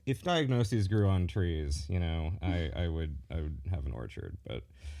If diagnoses grew on trees, I would have an orchard, but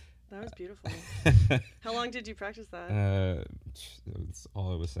That was beautiful. How long did you practice that? uh, that's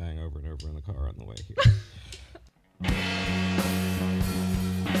all I was saying over and over in the car on the way here.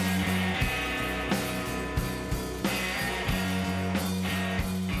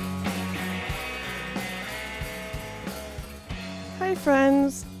 Hi,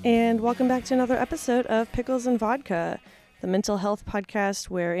 friends, and welcome back to another episode of Pickles and Vodka, the mental health podcast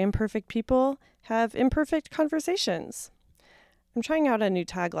where imperfect people have imperfect conversations. I'm trying out a new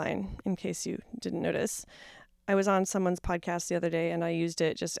tagline, in case you didn't notice. I was on someone's podcast the other day and I used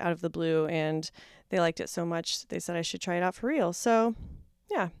it just out of the blue, and they liked it so much they said I should try it out for real. So,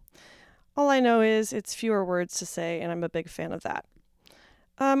 yeah. All I know is it's fewer words to say, and I'm a big fan of that.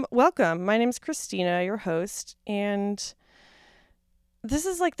 Welcome. My name's Christina, your host, and this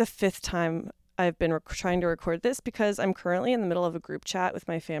is like the fifth time I've been trying to record this because I'm currently in the middle of a group chat with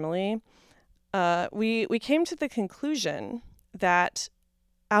my family. We came to the conclusion that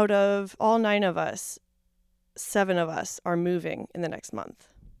out of all 9 of us, 7 of us are moving in the next month.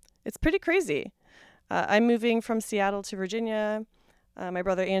 It's pretty crazy. I'm moving from Seattle to Virginia. My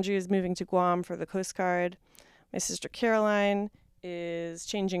brother Andrew is moving to Guam for the Coast Guard. My sister Caroline is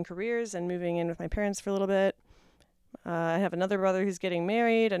changing careers and moving in with my parents for a little bit. I have another brother who's getting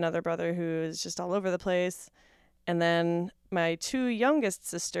married, another brother who's just all over the place. And then my 2 youngest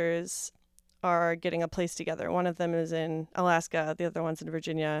sisters are getting a place together. One of them is in Alaska, the other one's in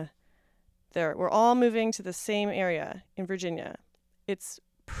Virginia. We're all moving to the same area in Virginia. It's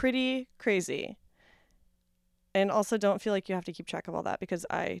pretty crazy. And also don't feel like you have to keep track of all that because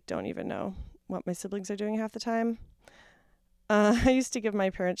I don't even know what my siblings are doing half the time. I used to give my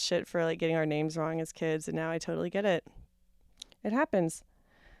parents shit for like getting our names wrong as kids, and now I totally get it. It happens.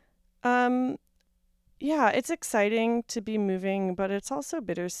 Yeah, it's exciting to be moving, but it's also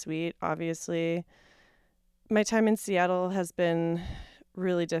bittersweet, obviously. My time in Seattle has been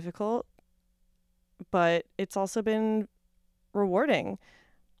really difficult, but it's also been rewarding.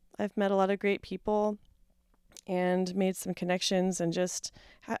 I've met a lot of great people and made some connections, and just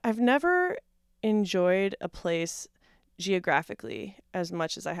I've never enjoyed a place geographically as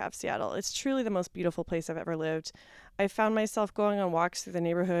much as I have Seattle. It's truly the most beautiful place I've ever lived. I found myself going on walks through the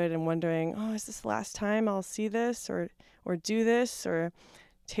neighborhood and wondering, oh, is this the last time I'll see this or do this or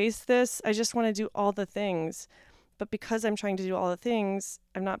taste this? I just want to do all the things. But because I'm trying to do all the things,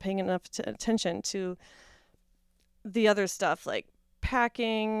 I'm not paying enough attention to the other stuff like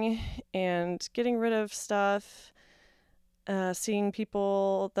packing and getting rid of stuff, seeing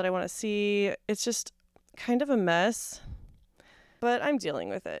people that I want to see. It's just kind of a mess, but I'm dealing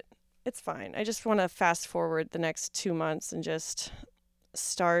with it. It's fine. I just want to fast forward the next 2 months and just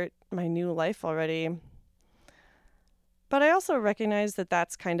start my new life already. But I also recognize that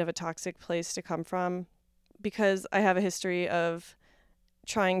that's kind of a toxic place to come from because I have a history of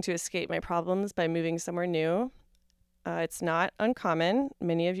trying to escape my problems by moving somewhere new. It's not uncommon.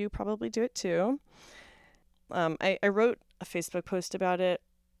 Many of you probably do it too. I wrote a Facebook post about it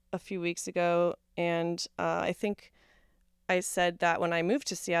a few weeks ago, and I think I said that when I moved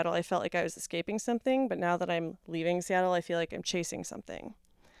to Seattle, I felt like I was escaping something, but now that I'm leaving Seattle, I feel like I'm chasing something.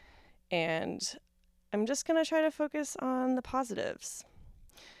 And I'm just going to try to focus on the positives.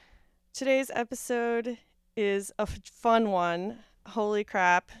 Today's episode is a fun one. Holy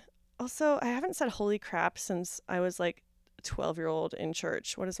crap. Also, I haven't said holy crap since I was like a 12-year-old in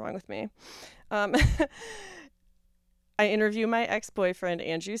church. What is wrong with me? Um, I interview my ex-boyfriend,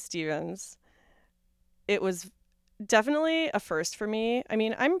 Andrew Stevens. It was definitely a first for me. I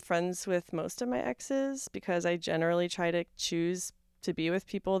mean, I'm friends with most of my exes because I generally try to choose to be with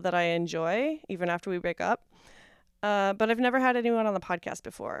people that I enjoy, even after we break up. But I've never had anyone on the podcast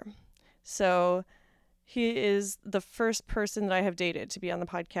before. So he is the first person that I have dated to be on the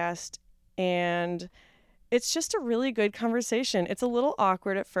podcast. And it's just a really good conversation. It's a little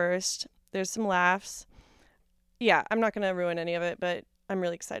awkward at first. There's some laughs. Yeah, I'm not going to ruin any of it, but I'm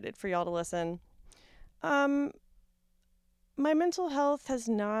really excited for y'all to listen. My mental health has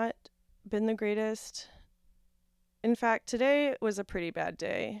not been the greatest. In fact, today was a pretty bad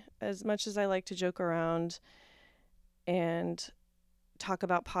day. As much as I like to joke around and talk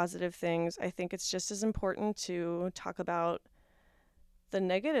about positive things, I think it's just as important to talk about the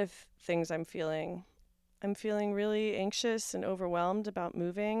negative things I'm feeling. I'm feeling really anxious and overwhelmed about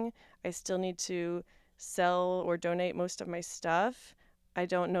moving. I still need to sell or donate most of my stuff. I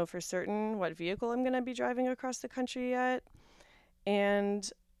don't know for certain what vehicle I'm going to be driving across the country yet. And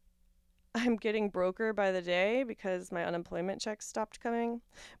I'm getting broker by the day because my unemployment checks stopped coming.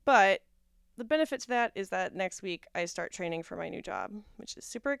 But the benefit to that is that next week I start training for my new job, which is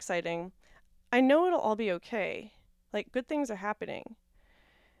super exciting. I know it'll all be okay. Like, good things are happening.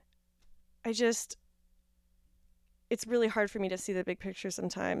 It's really hard for me to see the big picture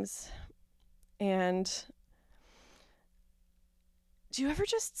sometimes. And do you ever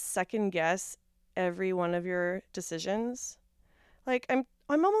just second guess every one of your decisions? Like, I'm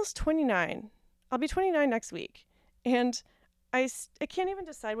almost 29. I'll be 29 next week. And I can't even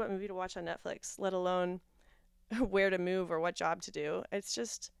decide what movie to watch on Netflix, let alone where to move or what job to do. It's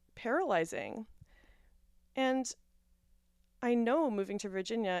just paralyzing. And I know moving to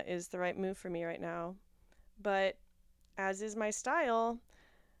Virginia is the right move for me right now. But as is my style,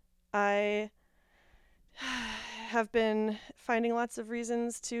 I have been finding lots of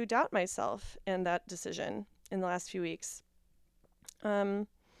reasons to doubt myself and that decision in the last few weeks. I've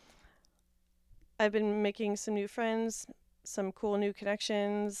been making some new friends, some cool new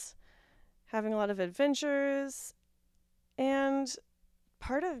connections, having a lot of adventures, and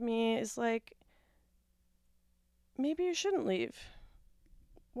part of me is like, maybe you shouldn't leave.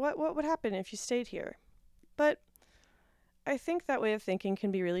 What would happen if you stayed here? But I think that way of thinking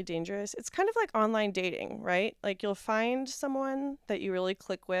can be really dangerous. It's kind of like online dating, right? Like, you'll find someone that you really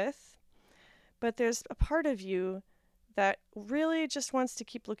click with, but there's a part of you that really just wants to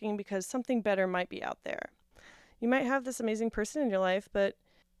keep looking because something better might be out there. You might have this amazing person in your life, but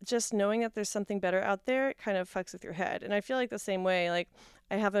just knowing that there's something better out there, it kind of fucks with your head. And I feel like the same way. Like,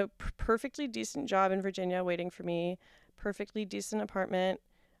 I have a perfectly decent job in Virginia waiting for me, perfectly decent apartment.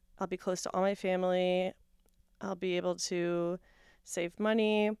 I'll be close to all my family. I'll be able to save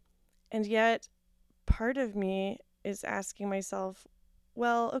money. And yet, part of me is asking myself,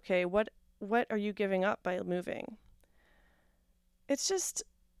 well, okay, what are you giving up by moving? It's just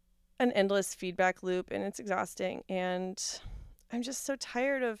an endless feedback loop, and it's exhausting. And I'm just so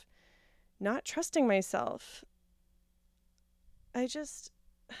tired of not trusting myself. I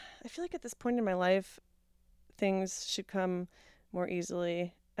feel like at this point in my life, things should come more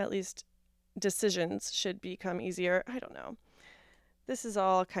easily. At least decisions should become easier. I don't know. This is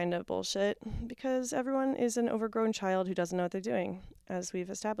all kind of bullshit because everyone is an overgrown child who doesn't know what they're doing, as we've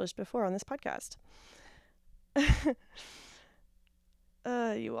established before on this podcast.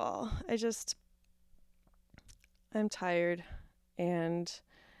 You all. I'm tired, and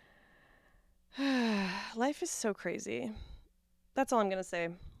life is so crazy. That's all I'm going to say.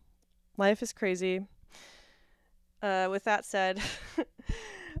 Life is crazy. With that said,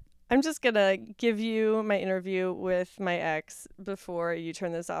 I'm just going to give you my interview with my ex before you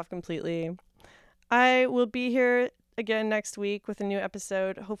turn this off completely. I will be here again next week with a new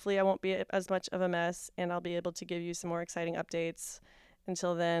episode. Hopefully I won't be as much of a mess, and I'll be able to give you some more exciting updates.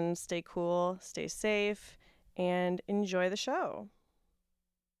 Until then, stay cool, stay safe, and enjoy the show.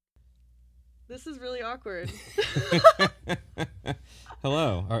 This is really awkward.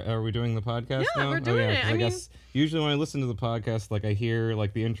 Hello. Are we doing the podcast now? Yeah, we're doing it. I guess usually when I listen to the podcast, like, I hear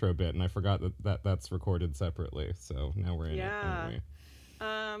like the intro bit, and I forgot that's recorded separately. So now we're in it. Yeah.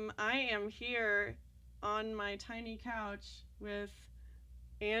 I am here on my tiny couch with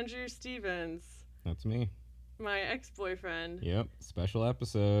Andrew Stevens. That's me. My ex-boyfriend. Yep. Special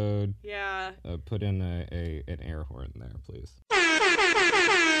episode. Yeah. Put in an air horn there, please.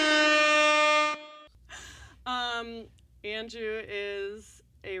 Andrew is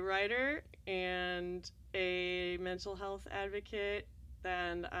a writer and a mental health advocate,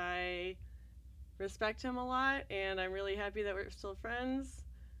 and I respect him a lot, and I'm really happy that we're still friends.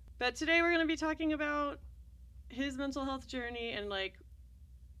 But today we're going to be talking about his mental health journey and, like,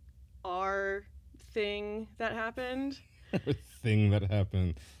 our thing that happened. Thing that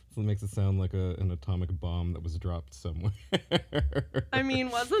happened. So it makes it sound like an atomic bomb that was dropped somewhere. I mean,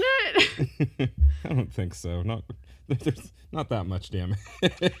 wasn't it? I don't think so. There's not that much damage.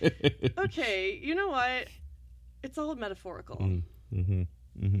 Okay, you know what? It's all metaphorical. Mm-hmm.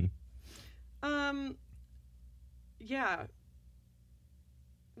 Mm-hmm. Yeah.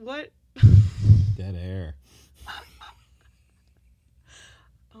 What? Dead air.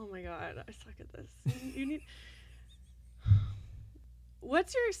 Oh my god, I suck at this. You need...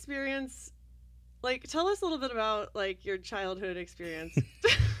 What's your experience? Like, tell us a little bit about, like, your childhood experience.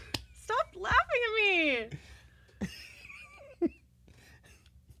 Stop laughing at me!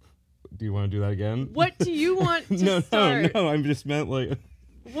 Do you want to do that again? What do you want to start? No, I just meant, like...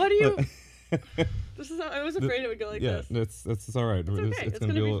 What do you... This is how I was afraid it would go like this. Yeah, it's all right. It's okay. It's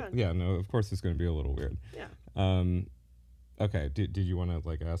gonna be fun. Yeah, no, of course it's going to be a little weird. Yeah. Okay, did you want to,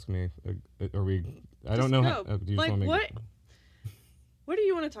 like, ask me? Are we... I Just don't know go. how... do you like, just want me... what do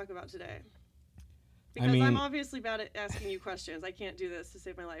you want to talk about today? Because I'm obviously bad at asking you questions. I can't do this to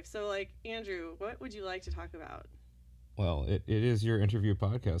save my life. So, like, Andrew, what would you like to talk about? Well, it is your interview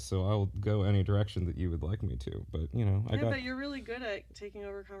podcast, so I'll go any direction that you would like me to. But, but you're really good at taking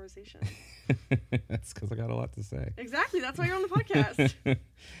over conversation. That's because I got a lot to say. Exactly. That's why you're on the podcast.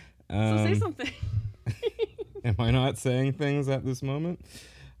 So say something. Am I not saying things at this moment?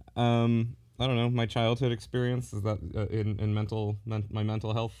 I don't know. My childhood experience is that in my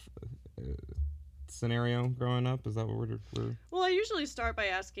mental health scenario growing up. Is that what we're? Well, I usually start by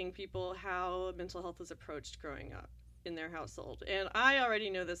asking people how mental health was approached growing up in their household, and I already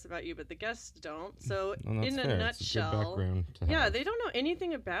know this about you, but the guests don't. So, in a nutshell, they don't know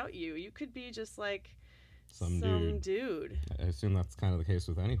anything about you. You could be just like some dude. I assume that's kind of the case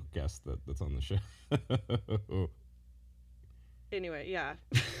with any guest that's on the show. Anyway, yeah.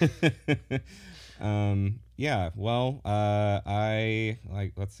 Well,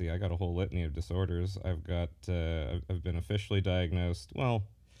 let's see, I got a whole litany of disorders. I've been officially diagnosed. Well,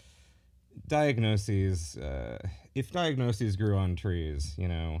 diagnoses, if diagnoses grew on trees,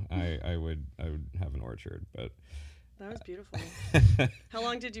 I would have an orchard, but that was beautiful. How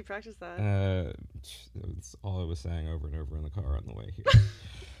long did you practice that? That's all I was saying over and over in the car on the way here.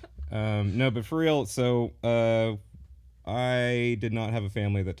 No, but for real, so I did not have a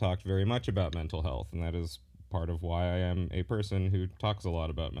family that talked very much about mental health, and that is part of why I am a person who talks a lot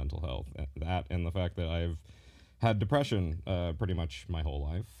about mental health. That and the fact that I've had depression pretty much my whole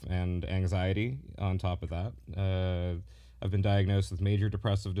life, and anxiety on top of that. I've been diagnosed with major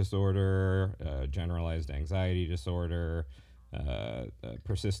depressive disorder, generalized anxiety disorder,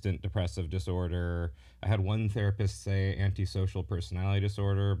 persistent depressive disorder. I had one therapist say antisocial personality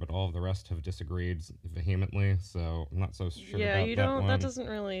disorder, but all of the rest have disagreed vehemently, so I'm not so sure about that one. That doesn't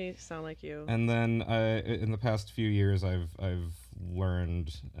really sound like you. And then in the past few years, I've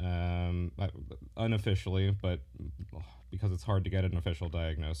learned, unofficially, but because it's hard to get an official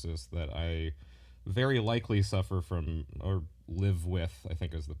diagnosis, that I very likely suffer from, or live with, I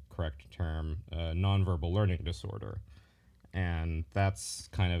think is the correct term, nonverbal learning disorder. And that's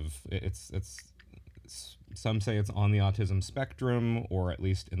kind of, it's some say it's on the autism spectrum, or at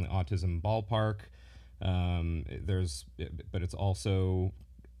least in the autism ballpark. But it's also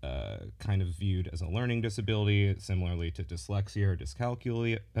kind of viewed as a learning disability, similarly to dyslexia or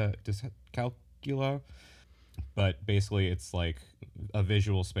dyscalculia. But basically, it's like a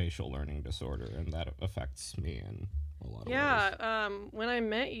visual spatial learning disorder, and that affects me in a lot of ways. Yeah, when I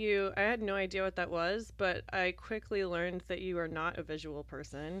met you, I had no idea what that was, but I quickly learned that you are not a visual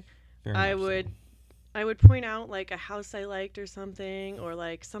person. I would point out like a house I liked or something, or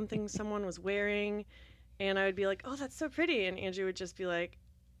like something someone was wearing, and I would be like, "Oh, that's so pretty," and Andrew would just be like,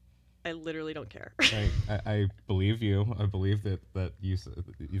 "I literally don't care." I believe you. I believe that you.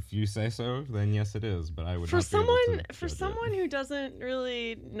 If you say so, then yes, it is. But I would for someone who doesn't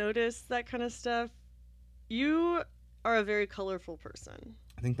really notice that kind of stuff, you are a very colorful person.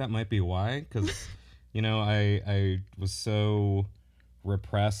 I think that might be why, because I was so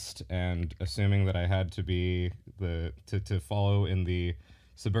repressed and assuming that I had to be to follow in the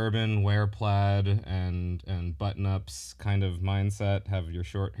suburban wear plaid and button-ups kind of mindset, have your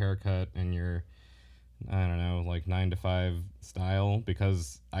short haircut and your, I don't know, like 9-to-5 style,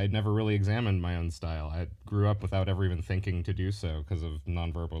 because I'd never really examined my own style. I grew up without ever even thinking to do so because of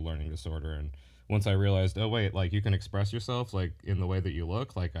nonverbal learning disorder. And once I realized, oh wait, like you can express yourself like in the way that you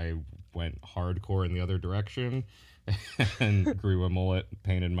look, like I went hardcore in the other direction and grew a mullet,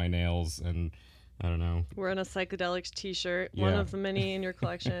 painted my nails, and I don't know. Wearing a psychedelics t-shirt, one of the many in your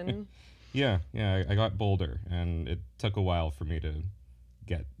collection. Yeah, I got bolder, and it took a while for me to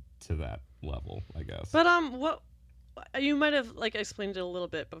get to that level, I guess. But what you might have like explained it a little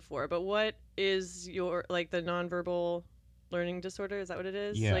bit before, but what is your like the nonverbal learning disorder? Is that what it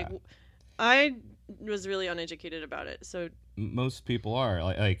is? Yeah. Like I was really uneducated about it, so most people are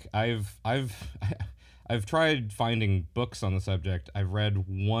like I've tried finding books on the subject. I've read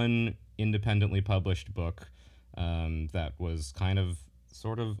one independently published book that was kind of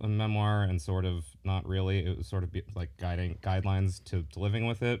sort of a memoir and sort of not really. It was sort of like guidelines to living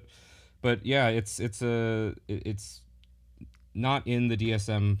with it. But yeah, it's not in the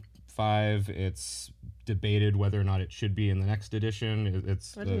DSM-5. It's debated whether or not it should be in the next edition.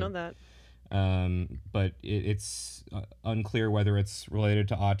 I didn't know that. But it's unclear whether it's related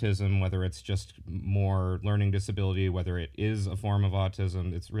to autism, whether it's just more learning disability, whether it is a form of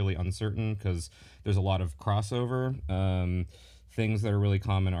autism. It's really uncertain because there's a lot of crossover. Things that are really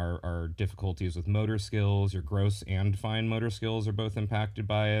common are difficulties with motor skills. Your gross and fine motor skills are both impacted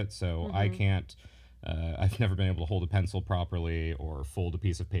by it. So I can't, I've never been able to hold a pencil properly or fold a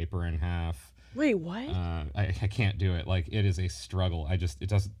piece of paper in half. Wait, what? I can't do it. Like, it is a struggle.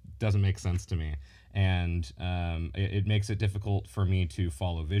 It doesn't make sense to me, and it makes it difficult for me to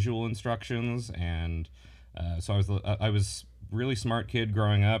follow visual instructions. And so I was really smart kid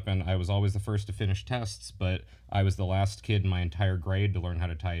growing up, and I was always the first to finish tests, but I was the last kid in my entire grade to learn how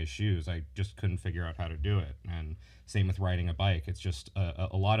to tie his shoes. I just couldn't figure out how to do it. And same with riding a bike. It's just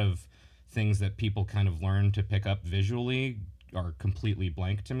a lot of things that people kind of learn to pick up visually are completely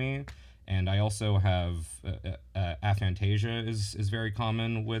blank to me. And I also have aphantasia is very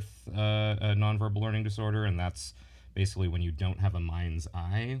common with a nonverbal learning disorder, and that's basically when you don't have a mind's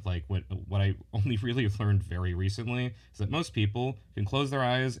eye. Like, what I only really have learned very recently is that most people can close their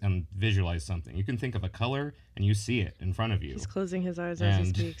eyes and visualize something. You can think of a color and you see it in front of you. He's closing his eyes as he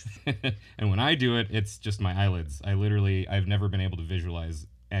speaks. And when I do it, it's just my eyelids. I've never been able to visualize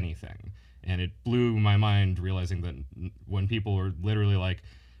anything. And it blew my mind realizing that when people are literally like,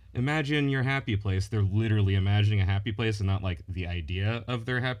 imagine your happy place, they're literally imagining a happy place and not like the idea of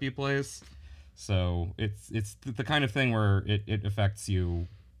their happy place. So it's the kind of thing where it affects you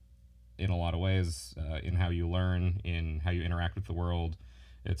in a lot of ways, in how you learn, in how you interact with the world.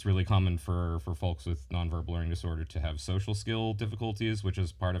 It's really common for folks with nonverbal learning disorder to have social skill difficulties, which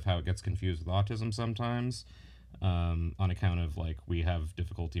is part of how it gets confused with autism sometimes, on account of, like, we have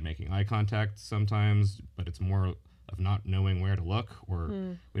difficulty making eye contact sometimes, but it's more of not knowing where to look, or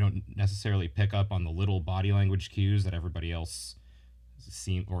we don't necessarily pick up on the little body language cues that everybody else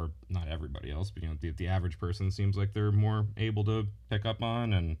or not everybody else, but the average person seems like they're more able to pick up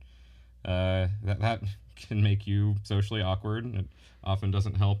on, and that can make you socially awkward. It often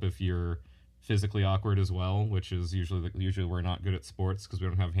doesn't help if you're physically awkward as well, which is usually we're not good at sports because we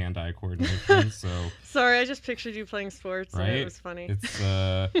don't have hand-eye coordination. So sorry, I just pictured you playing sports, right? And it was funny. It's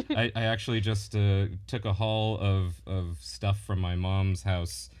I actually just took a haul of stuff from my mom's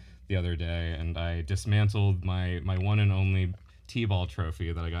house the other day, and I dismantled my one and only T-ball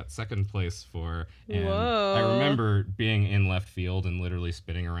trophy that I got second place for. And whoa. I remember being in left field and literally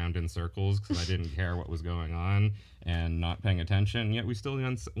spinning around in circles because I didn't care what was going on and not paying attention. Yet we still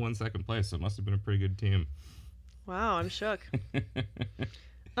won second place, so it must have been a pretty good team. Wow, I'm shook.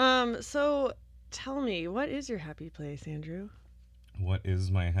 So tell me, what is your happy place, Andrew? What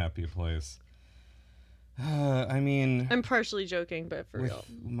is my happy place? I mean, I'm partially joking, but for real.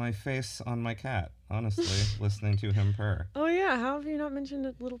 My face on my cat, honestly, listening to him purr. Oh yeah, how have you not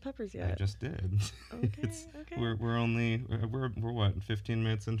mentioned Little Peppers yet? I just did. Okay. We're what, 15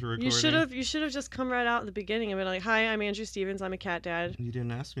 minutes into recording? You should have just come right out at the beginning and been like, "Hi, I'm Andrew Stevens. I'm a cat dad." You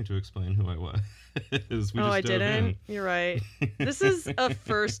didn't ask me to explain who I was. I didn't. You're right. This is a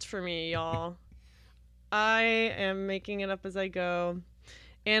first for me, y'all. I am making it up as I go.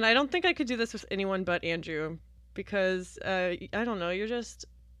 And I don't think I could do this with anyone but Andrew, because I don't know, you're just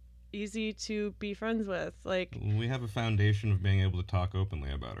easy to be friends with. Like, we have a foundation of being able to talk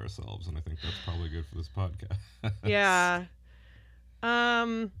openly about ourselves, and I think that's probably good for this podcast. Yeah.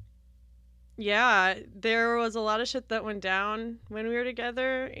 Yeah, there was a lot of shit that went down when we were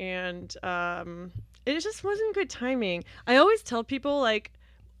together, and it just wasn't good timing. I always tell people, like,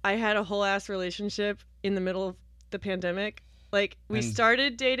 I had a whole ass relationship in the middle of the pandemic. Like, we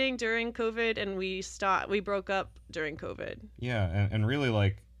started dating during COVID, and we broke up during COVID. Yeah, and really,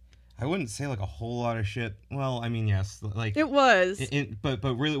 like, I wouldn't say, like, a whole lot of shit. Well, I mean, yes, like, it was. But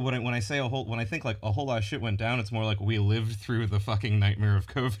really, when I think, like, a whole lot of shit went down, it's more like we lived through the fucking nightmare of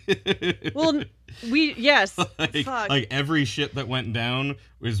COVID. Well, yes. like every shit that went down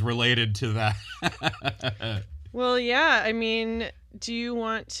was related to that. Well, yeah, I mean, do you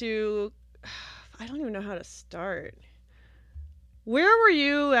want to... I don't even know how to start. Where were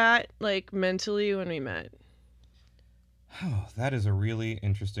you at, like, mentally when we met? Oh, that is a really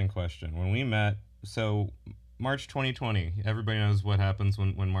interesting question. When we met, so March 2020, everybody knows what happens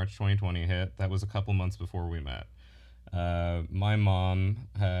when March 2020 hit. That was a couple months before we met. My mom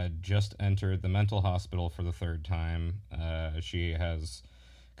had just entered the mental hospital for the third time. She has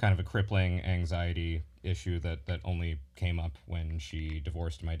kind of a crippling anxiety issue that only came up when she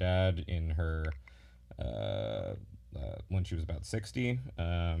divorced my dad in her... when she was about 60,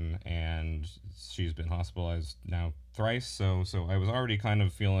 and she's been hospitalized now thrice. So I was already kind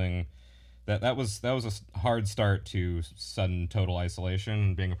of feeling that was a hard start to sudden total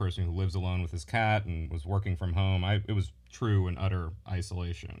isolation. Being a person who lives alone with his cat and was working from home, it was true and utter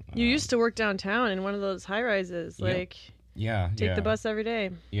isolation. You used to work downtown in one of those high rises, like. Take the bus every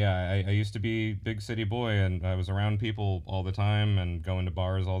day. Yeah, I used to be big city boy, and I was around people all the time and going to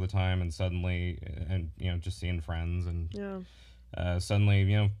bars all the time, and suddenly, just seeing friends, and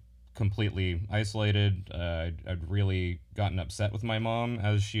suddenly, completely isolated. I'd really gotten upset with my mom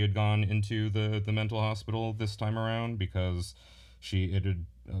as she had gone into the mental hospital this time around, because it had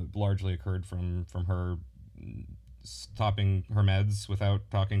largely occurred from her stopping her meds without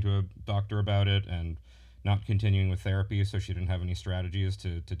talking to a doctor about it, and not continuing with therapy, so she didn't have any strategies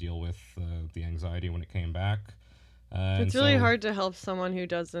to deal with the anxiety when it came back. It's really hard to help someone who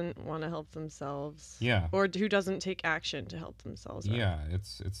doesn't want to help themselves. Yeah. Or who doesn't take action to help themselves. Right? Yeah,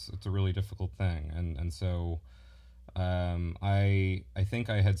 it's a really difficult thing, and so I think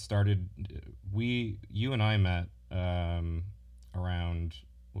I had started. You and I met around.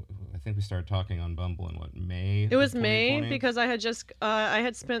 I think we started talking on Bumble in May. It was May, because I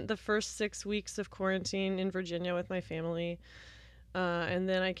had spent the first 6 weeks of quarantine in Virginia with my family. And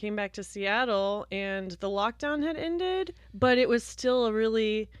then I came back to Seattle, and the lockdown had ended, but it was still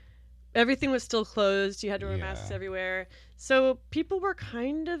everything was still closed. You had to wear masks everywhere. So people were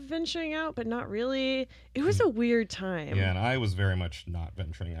kind of venturing out, but not really. It was a weird time. Yeah, and I was very much not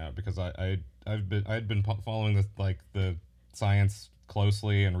venturing out, because I'd been following the science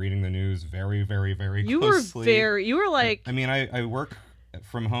closely and reading the news very, very, very closely. You were like... I mean, I work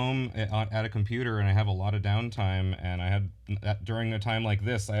from home at a computer, and I have a lot of downtime, and during a time like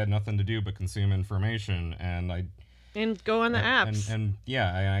this, I had nothing to do but consume information, and go on the apps. And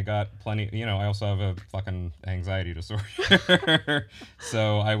yeah, I got plenty, I also have a fucking anxiety disorder.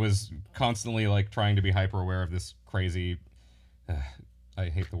 So I was constantly trying to be hyper aware of this crazy, I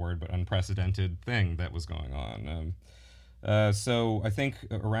hate the word, but unprecedented thing that was going on. So I think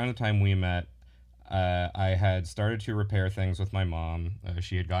around the time we met, I had started to repair things with my mom.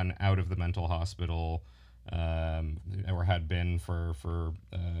 She had gotten out of the mental hospital, or had been for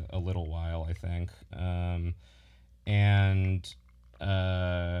a little while, I think. And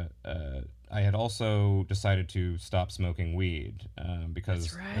I had also decided to stop smoking weed,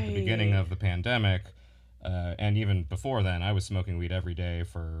 because at the beginning of the pandemic, and even before then, I was smoking weed every day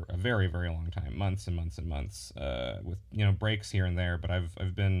for a very, very long time, months and months and months, with breaks here and there. But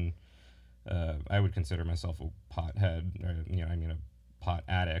I've been I would consider myself a pothead, or, a pot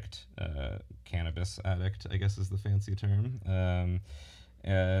addict, cannabis addict, I guess is the fancy term.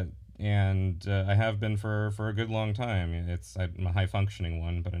 And I have been for a good long time. I'm a high functioning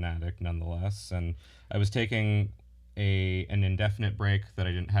one, but an addict nonetheless. And I was taking an indefinite break that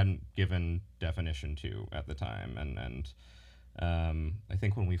I hadn't given definition to at the time. And I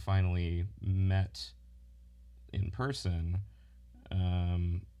think when we finally met in person,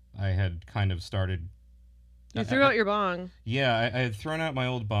 I had kind of started... You threw out your bong. Yeah, I had thrown out my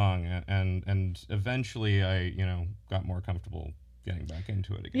old bong, and eventually I, got more comfortable getting back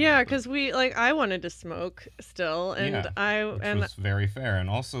into it again. Yeah, because I wanted to smoke still, and which was very fair. And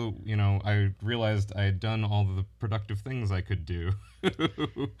also, I realized I had done all the productive things I could do.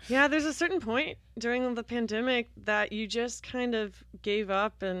 Yeah, there's a certain point during the pandemic that you just kind of gave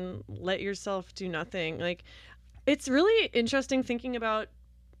up and let yourself do nothing. It's really interesting thinking about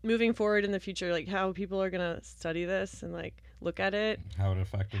moving forward in the future, how people are going to study this and look at it. How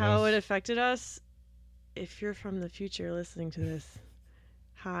it affected us. If you're from the future listening to this,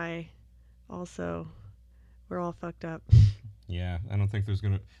 hi. Also, we're all fucked up. Yeah, I don't think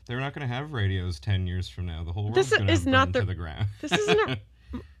they're not gonna have radios 10 years from now. The whole world's gonna have burned to the ground. This isn't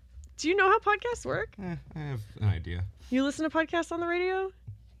Do you know how podcasts work? I have an idea. You listen to podcasts on the radio?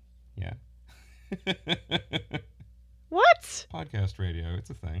 Yeah. What? Podcast radio, it's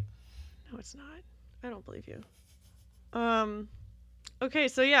a thing. No, it's not. I don't believe you. Okay,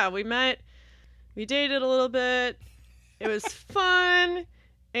 so yeah, we met. We dated a little bit. It was fun.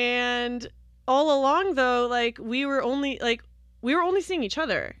 And all along, though, we were only seeing each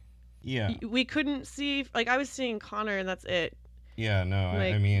other. Yeah. We couldn't see, I was seeing Connor, and that's it. Yeah, no,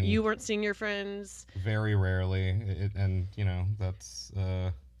 I mean... You weren't seeing your friends. Very rarely. That's...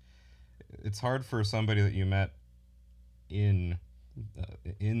 it's hard for somebody that you met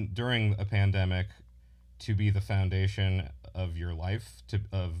during a pandemic to be the foundation of your life,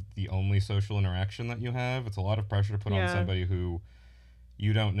 of the only social interaction that you have. It's a lot of pressure to put on somebody who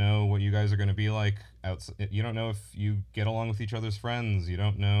you don't know what you guys are going to be like outside. You don't know if you get along with each other's friends. You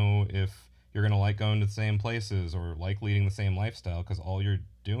don't know if you're going to like going to the same places or like leading the same lifestyle, because all you're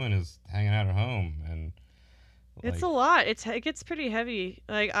doing is hanging out at home. And it's a lot. It gets pretty heavy.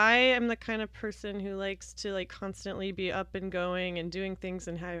 I am the kind of person who likes to constantly be up and going and doing things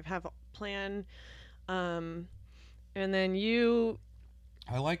and have a plan. And then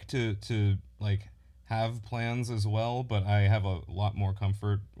I like to have plans as well, but I have a lot more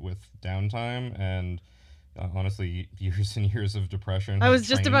comfort with downtime, and honestly, years and years of depression I had was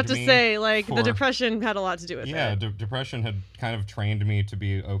just about trained to me say, like, the for depression had a lot to do with yeah, it. depression had kind of trained me to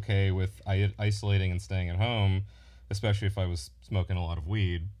be okay with isolating and staying at home, especially if I was smoking a lot of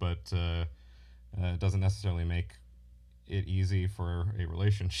weed. But it doesn't necessarily make it easy for a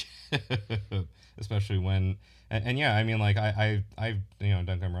relationship, especially when and yeah, I mean, like I don't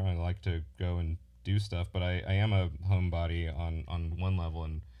get me wrong, I like to go and do stuff, but I am a homebody on one level,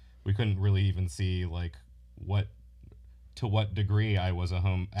 and we couldn't really even see like what to what degree I was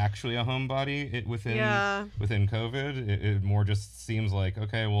actually a homebody Yeah. within COVID. It more just seems like,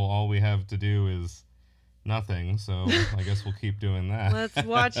 okay, well, all we have to do is nothing, so I guess we'll keep doing that. Let's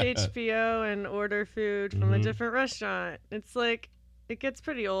watch HBO and order food from a different restaurant. It's like, it gets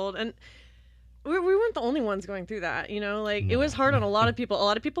pretty old. And we weren't the only ones going through that, Like, it was No. hard on a lot of people. A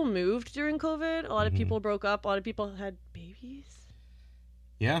lot of people moved during COVID. A lot of people broke up. A lot of people had babies.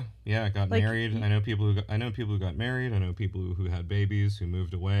 Yeah, got Like, married. I know people who got married. I know people who had babies, who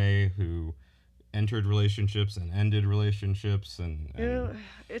moved away, who entered relationships and ended relationships,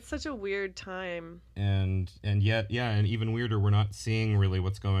 it's such a weird time. and yet, yeah, and even weirder, we're not seeing really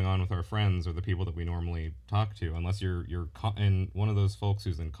what's going on with our friends or the people that we normally talk to, unless you're in one of those folks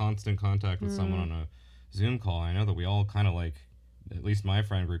who's in constant contact with someone on a Zoom call. I know that we all kind of like, at least my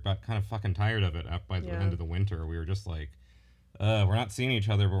friend group, got kind of fucking tired of it by the end of the winter. We were just like, we're not seeing each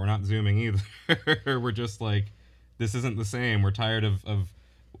other, but we're not Zooming either. We're just like, this isn't the same. We're tired of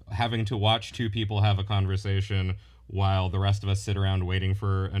having to watch two people have a conversation while the rest of us sit around waiting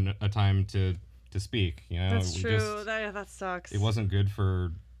for a time to speak. That's true. That sucks. It wasn't good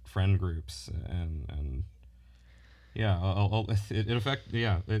for friend groups, and yeah,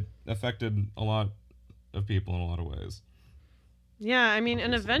 it affected a lot of people in a lot of ways. Yeah, I mean, Obviously.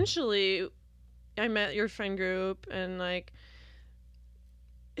 and eventually, I met your friend group, and like,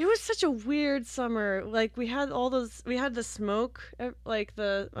 it was such a weird summer. Like, we had the smoke, like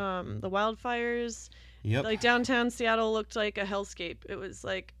the wildfires. Yep. Like, downtown Seattle looked like a hellscape. It was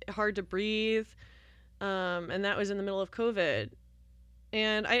like hard to breathe, and that was in the middle of COVID.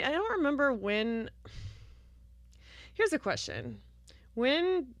 And I don't remember when. Here's a question: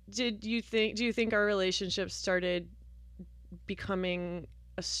 when do you think our relationship started becoming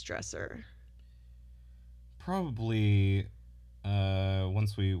a stressor? Probably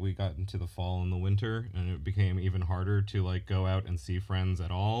once we got into the fall and the winter, and it became even harder to like go out and see friends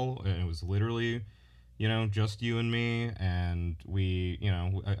at all, and it was literally just you and me, and we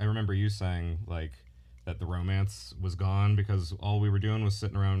I remember you saying like that the romance was gone because all we were doing was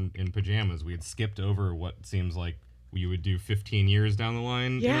sitting around in pajamas. We had skipped over what seems like you would do 15 years down the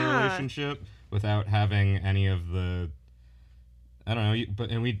line in a relationship without having any of the I don't know,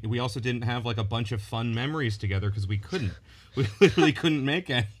 and we also didn't have like a bunch of fun memories together because we couldn't. We literally couldn't make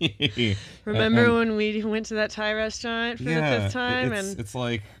any. Remember when we went to that Thai restaurant for the fifth time? It's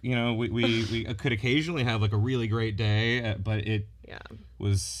like we could occasionally have like a really great day, but it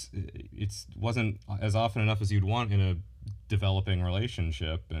wasn't as often enough as you'd want in a developing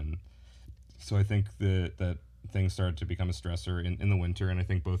relationship, and so I think that things started to become a stressor in the winter, and I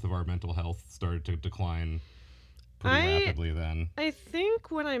think both of our mental health started to decline pretty rapidly then. I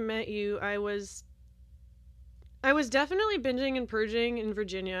think when I met you, I was definitely binging and purging in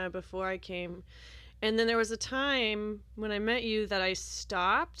Virginia before I came. And then there was a time when I met you that I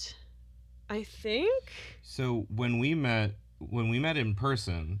stopped, I think. So when we met in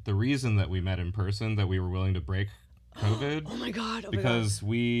person, the reason that we met in person, that we were willing to break COVID. Oh my God. Because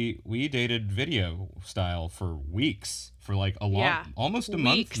we dated video style for weeks, for like a long, almost a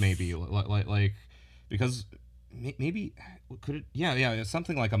month maybe, like because maybe could it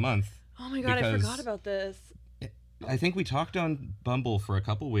something like a month. Oh my God, I forgot about this. I think we talked on Bumble for a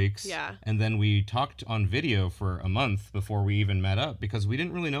couple weeks. Yeah. And then we talked on video for a month before we even met up because we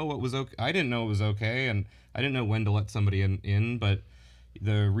didn't really know what was okay. I didn't know it was okay, and I didn't know when to let somebody in, but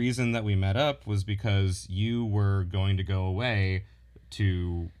the reason that we met up was because you were going to go away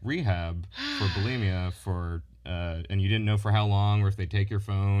to rehab for bulimia and you didn't know for how long, or if they'd take your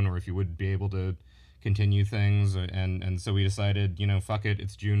phone, or if you would be able to continue things, and so we decided, fuck it,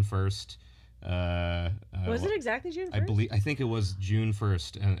 it's June 1st. Was it exactly June 1st? I think it was June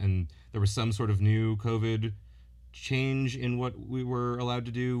 1st, and there was some sort of new COVID change in what we were allowed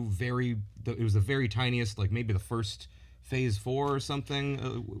to do. It was the very tiniest, like maybe the first phase 4 or something.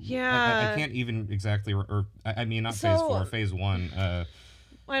 I can't even exactly, I mean not phase 4, phase 1.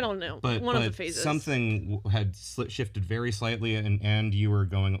 I don't know. But one of the phases. Something had shifted very slightly, and you were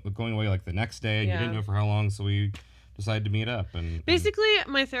going away like the next day, and you didn't know for how long, so we decided to meet up. And basically,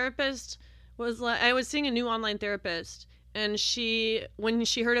 my therapist was like, I was seeing a new online therapist, And when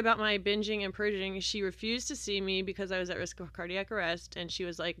she heard about my binging and purging, she refused to see me because I was at risk of cardiac arrest. And she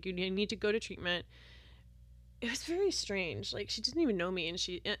was like, you need to go to treatment. It was very strange. Like, she didn't even know me.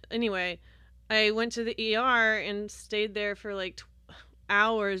 And anyway, I went to the ER and stayed there for like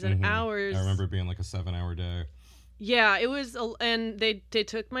hours and hours. I remember it being like a 7-hour day. Yeah, it was, and they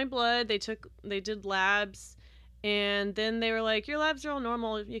took my blood, they did labs, and then they were like, your labs are all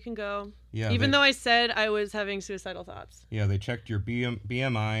normal, you can go. Yeah. Even though I said I was having suicidal thoughts. Yeah, they checked your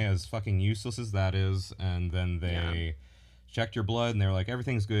BMI, as fucking useless as that is, and then they checked your blood, and they were like,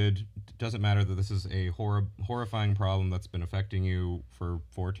 everything's good. It doesn't matter that this is a horrifying problem that's been affecting you for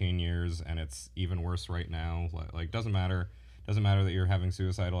 14 years, and it's even worse right now. Like, doesn't matter. Doesn't matter that you're having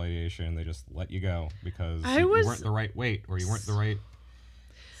suicidal ideation. They just let you go because you weren't the right weight, or you weren't the right...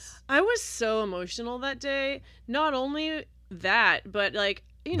 I was so emotional that day. Not only that, but like,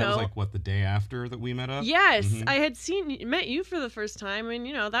 you know... That was like, what, the day after that we met up? Yes. Mm-hmm. I had met you for the first time, and,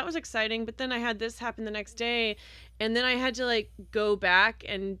 you know, that was exciting. But then I had this happen the next day, and then I had to, like, go back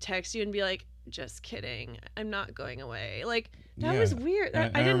and text you and be like, just kidding. I'm not going away. Like... That was weird. I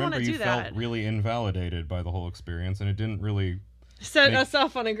didn't want to do that. You felt really invalidated by the whole experience, and it didn't really set us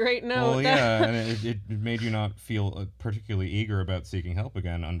off on a great note. Well, yeah, and it made you not feel particularly eager about seeking help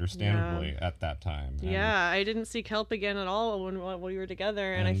again, understandably, at that time. And I didn't seek help again at all when we were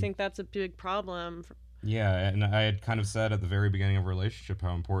together, and I think that's a big problem. Yeah, and I had kind of said at the very beginning of our relationship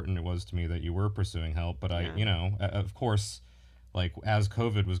how important it was to me that you were pursuing help, but you know, of course, like, as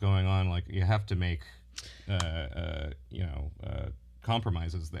COVID was going on, like, you have to make...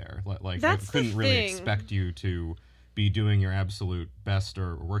 compromises there. Like, I couldn't really expect you to be doing your absolute best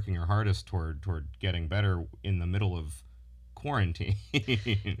or working your hardest toward getting better in the middle of quarantine.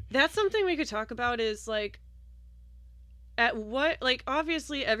 That's something we could talk about is, like,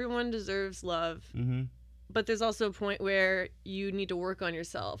 obviously everyone deserves love, but there's also a point where you need to work on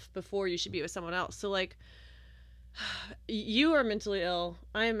yourself before you should be with someone else. So, like, you are mentally ill.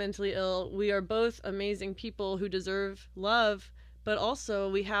 I am mentally ill. We are both amazing people who deserve love, but also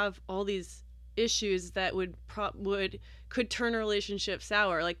we have all these issues that could turn a relationship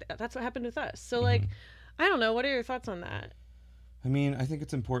sour. Like, that's what happened with us. So, like, I don't know. What are your thoughts on that? I mean, I think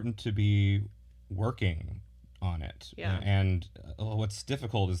it's important to be working on it. Yeah. And what's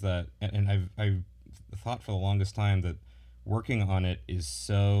difficult is that, and I've thought for the longest time that working on it is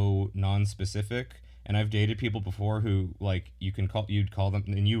so non-specific. And I've dated people before who, like, you'd call them,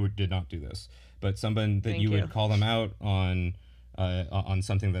 and you did not do this, but someone that you would call them out on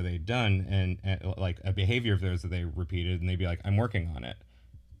something that they'd done, and like a behavior of theirs that they repeated, and they'd be like, I'm working on it.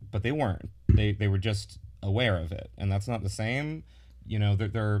 But they weren't. They were just aware of it. And that's not the same. You know,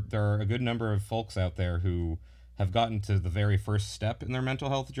 there are a good number of folks out there who have gotten to the very first step in their mental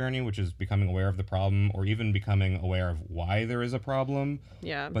health journey, which is becoming aware of the problem, or even becoming aware of why there is a problem.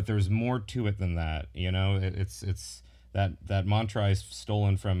 Yeah. But there's more to it than that. You know, it's that mantra I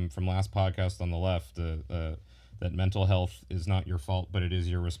stolen from last podcast on the left, that mental health is not your fault, but it is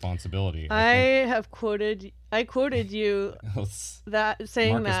your responsibility. I quoted you that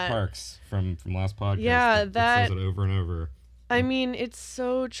saying Marcus that Parks from last podcast. Yeah, that says it over and over. I mean, it's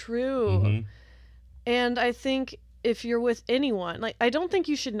so true. And I think if you're with anyone, like, I don't think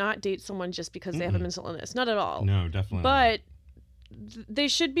you should not date someone just because they have a mental illness. Not at all. No, definitely but not. They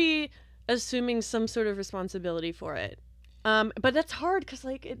should be assuming some sort of responsibility for it. But that's hard because,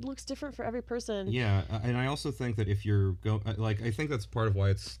 like, it looks different for every person. Yeah, and I also think that if you're I think that's part of why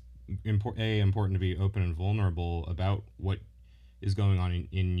it's important to be open and vulnerable about what is going on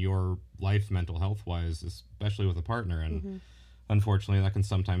in your life, mental health wise, especially with a partner. And unfortunately, that can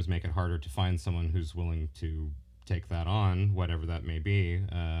sometimes make it harder to find someone who's willing to take that on, whatever that may be.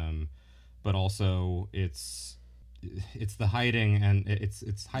 But also, it's the hiding, and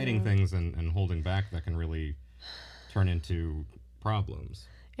it's hiding things and holding back that can really turn into problems.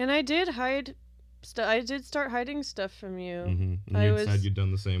 And I did hide stuff. I did start hiding stuff from you. And you said you'd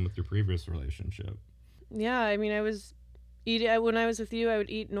done the same with your previous relationship. Yeah, I mean, I was eating when I was with you. I would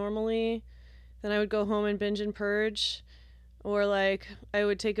eat normally, then I would go home and binge and purge, or like I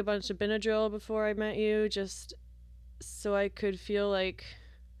would take a bunch of Benadryl before I met you, just so I could feel like,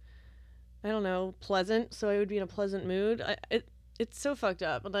 I don't know, pleasant. So I would be in a pleasant mood. It's so fucked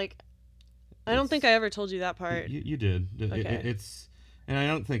up. Like, I don't think I ever told you that part. You did. Okay. And I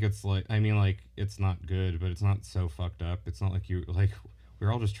don't think it's like, I mean, like, it's not good, but it's not so fucked up. It's not like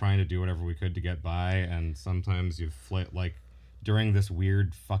we're all just trying to do whatever we could to get by, and sometimes you like, during this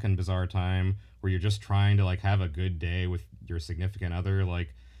weird fucking bizarre time where you're just trying to, like, have a good day with your significant other,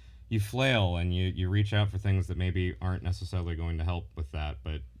 like, you flail and you reach out for things that maybe aren't necessarily going to help with that,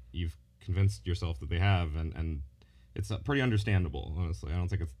 but you've convinced yourself that they have, and it's pretty understandable, honestly. I don't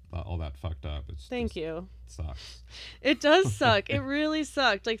think it's all that fucked up. It's Thank you. It sucks. It does suck. It really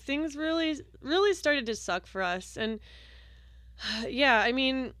sucked. Like, things really, really started to suck for us. And yeah, I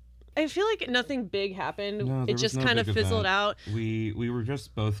mean, I feel like nothing big happened. No, there it just was no kind of big fizzled event. out. We were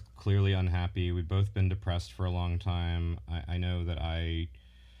just both clearly unhappy. We'd both been depressed for a long time. I know that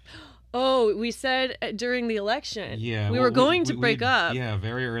Oh, we said during the election. Yeah, we well, were going to break up. Yeah,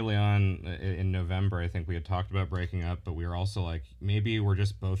 very early on in November, I think we had talked about breaking up, but we were also like, maybe we're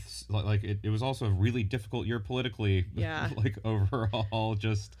just both like it was also a really difficult year politically. Yeah. Like overall,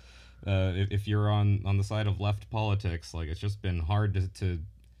 just if you're on the side of left politics, like it's just been hard to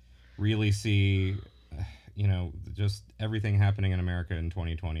really see, just everything happening in America in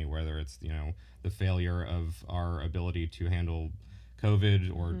 2020, whether it's the failure of our ability to handle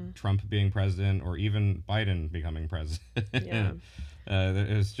COVID or Trump being president or even Biden becoming president. Yeah.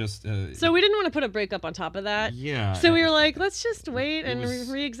 It's just... so we didn't want to put a breakup on top of that. Yeah. So we were like, let's just wait and was-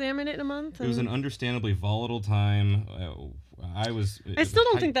 re-examine it in a month. It was an understandably volatile time. I still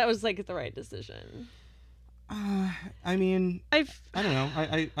don't think that was like the right decision. I mean, I don't know.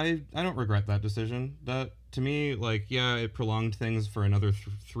 I don't regret that decision. That, to me, like, yeah, it prolonged things for another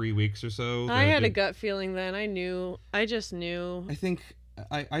 3 weeks or so. I had a gut feeling then. I just knew. I think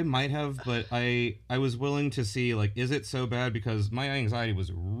I might have, but I was willing to see, like, is it so bad? Because my anxiety was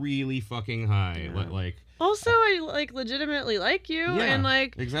really fucking high. Yeah. Like, Also, I like legitimately like you, yeah, and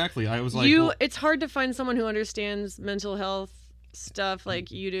like exactly. I was like, you. It's hard to find someone who understands mental health stuff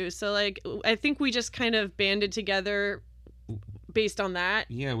like you do. So like, I think we just kind of banded together based on that.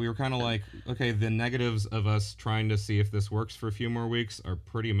 yeah, we were kind of like, okay, the negatives of us trying to see if this works for a few more weeks are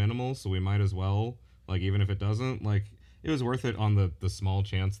pretty minimal, so we might as well, like, even if it doesn't, like, it was worth it on the small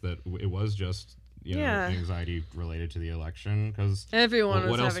chance that it was just, Yeah. anxiety related to the election, because Everyone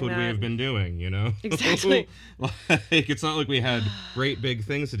was what else having would that. we have been doing, Exactly. Like, it's not like we had great big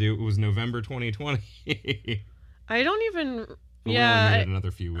things to do. It was November 2020. I don't even. But Yeah, we only made it another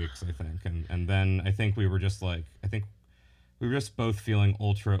few weeks, I think, and then I think we were just like, we were just both feeling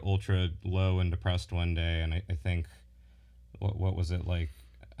ultra low and depressed one day, and I think, what was it like?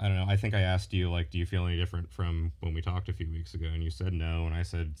 I don't know. I think I asked you, like, do you feel any different from when we talked a few weeks ago? And you said no, and I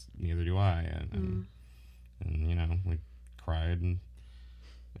said neither do I, and we cried and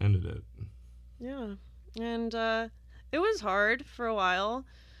ended it. Yeah, and it was hard for a while.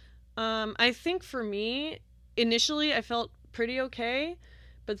 I think for me, initially I felt pretty okay,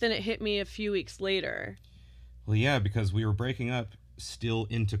 but then it hit me a few weeks later. Well, yeah, because we were breaking up still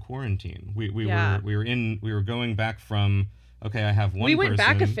into quarantine. We Yeah. were going back from, okay, I have one. We went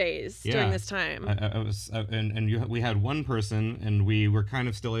back a person. phase Yeah. during this time. We had one person, and we were kind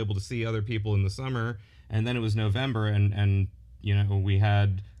of still able to see other people in the summer, and then it was November, and we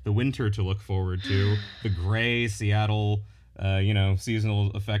had the winter to look forward to, the gray Seattle,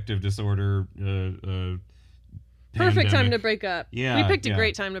 seasonal affective disorder. Perfect time pandemic. to break up. Yeah, We picked a yeah.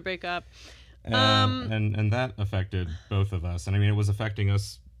 great time to break up. And that affected both of us, and I mean, it was affecting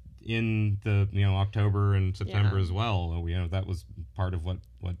us in the October and September Yeah. as well. That was part of what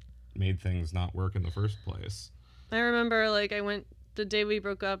made things not work in the first place. I remember, like, I went the day we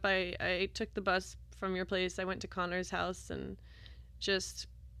broke up. I took the bus from your place. I went to Connor's house and just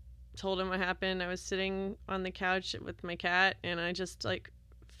told him what happened. I was sitting on the couch with my cat, and I just like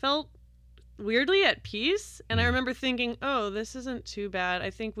felt weirdly at peace. And I remember thinking, oh, this isn't too bad. I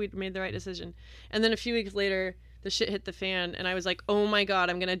think we'd made the right decision. And then a few weeks later, the shit hit the fan, and I was like, oh my God,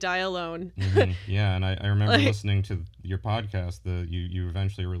 I'm going to die alone. Mhm. Yeah, and I remember Like- listening to your podcast. You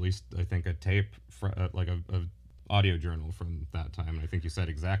eventually released, I think, a tape, like a audio journal from that time. And I think you said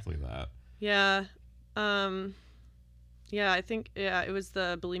exactly that. Yeah. Yeah, I think, it was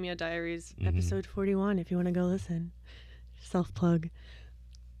the Bulimia Diaries, Mhm. episode 41, if you want to go listen. Self-plug.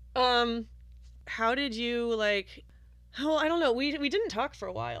 How did you, like, well, I don't know, we didn't talk for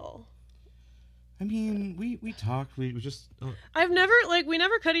a while. I mean, we talked. We just We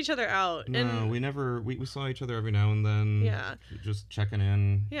never cut each other out. no, And, we never. We saw each other every now and then. Yeah. Just checking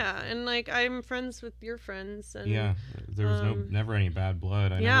in. yeah, and, like, I'm friends with your friends. And, Yeah, there was never any bad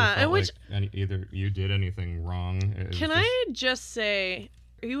blood. I yeah, never felt and which- like either you did anything wrong. It was Can just- I just say,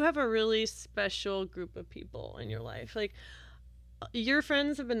 you have a really special group of people in your life. Like, your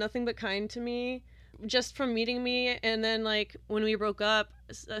friends have been nothing but kind to me, just from meeting me. And then, like, when we broke up,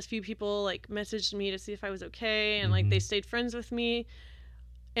 a few people, like, messaged me to see if I was okay. And, like, Mhm. they stayed friends with me.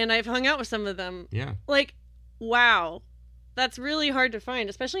 And I've hung out with some of them. Yeah, Like, wow. That's really hard to find,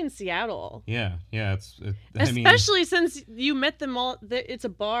 especially in Seattle. yeah. I mean, Especially since you met them all. It's a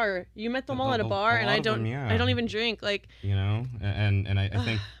bar. You met them all at a bar, and lot I of them, don't. yeah. I don't even drink. Like, and I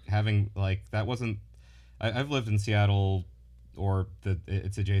think having like that wasn't. I've lived in Seattle or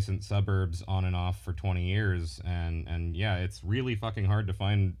its adjacent suburbs on and off for 20 years, and yeah, it's really fucking hard to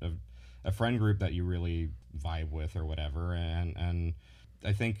find a friend group that you really vibe with or whatever, and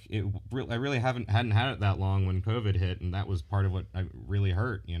I think I really hadn't had it that long when COVID hit, and that was part of what really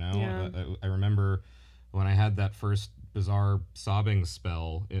hurt. Yeah. I remember when I had that first bizarre sobbing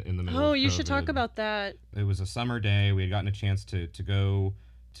spell in the middle of Oh, COVID. you should talk about that. It was a summer day. We had gotten a chance to go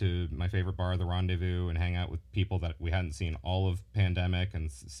to my favorite bar, The Rendezvous, and hang out with people that we hadn't seen all of pandemic,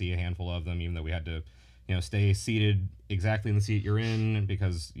 and see a handful of them, even though we had to, stay seated exactly in the seat you're in,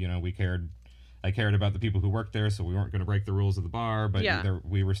 because, I cared about the people who worked there, so we weren't going to break the rules of the bar, but Yeah.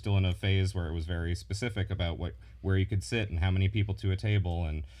 we were still in a phase where it was very specific about where you could sit and how many people to a table,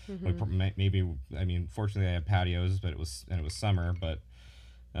 and fortunately I had patios, but it was summer, but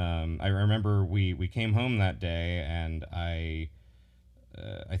I remember we came home that day, and I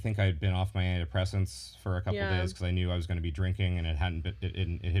think I had been off my antidepressants for a couple days because I knew I was going to be drinking, and it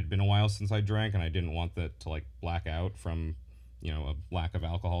had been a while since I drank, and I didn't want that to like black out from a lack of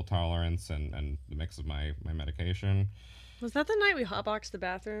alcohol tolerance and the mix of my medication. Was that the night we hotboxed the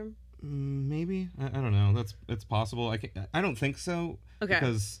bathroom? Maybe. I don't know. It's possible. I don't think so. Okay.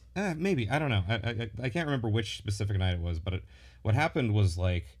 Because maybe, I don't know. I can't remember which specific night it was, but what happened was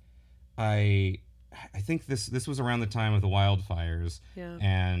like I think this was around the time of the wildfires. Yeah.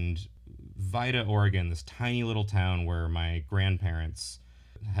 And Vida, Oregon, this tiny little town where my grandparents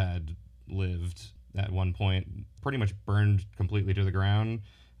had lived at one point, pretty much burned completely to the ground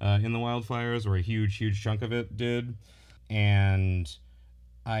in the wildfires, or a huge chunk of it did. And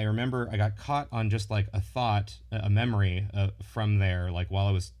I remember I got caught on just like a memory from there, like while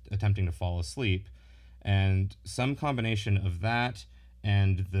I was attempting to fall asleep, and some combination of that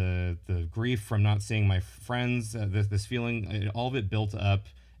and the grief from not seeing my friends, this feeling, all of it built up,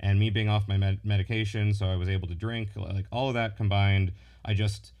 and me being off my medication, so I was able to drink, like all of that combined,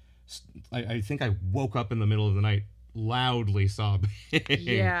 I think I woke up in the middle of the night loudly sobbing.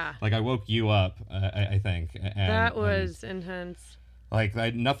 Yeah. Like I woke you up, I think. That was intense. Like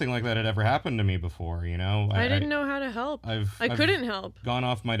nothing like that had ever happened to me before, I didn't know how to help. I couldn't help. Gone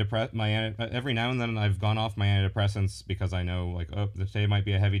off every now and then I've gone off my antidepressants because I know like, oh, today might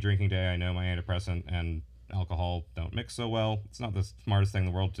be a heavy drinking day. I know my antidepressant and alcohol don't mix so well. It's not the smartest thing in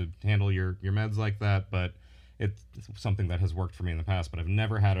the world to handle your meds like that, but it's something that has worked for me in the past. But I've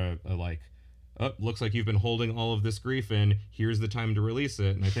never had a like, oh, looks like you've been holding all of this grief in. Here's the time to release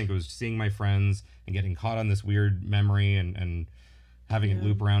it. And I think it was seeing my friends and getting caught on this weird memory and having it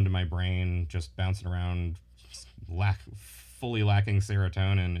loop around in my brain, just bouncing around, fully lacking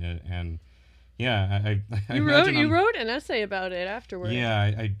serotonin. And yeah, You wrote an essay about it afterwards.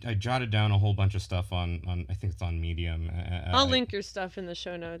 Yeah, I jotted down a whole bunch of stuff on I think it's on Medium. I'll link your stuff in the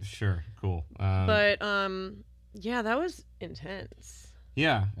show notes. Sure, cool. But yeah, that was intense.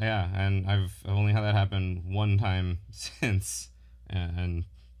 Yeah, and I've only had that happen one time since, and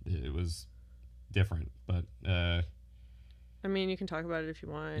it was different. But I mean, you can talk about it if you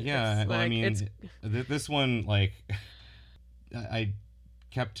want. Yeah, this one, like, I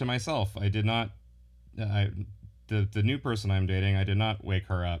kept to myself. I did not. The new person I'm dating, I did not wake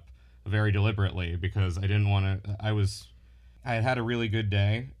her up very deliberately because I didn't want to. I had had a really good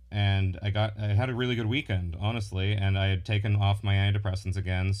day, and I had a really good weekend, honestly, and I had taken off my antidepressants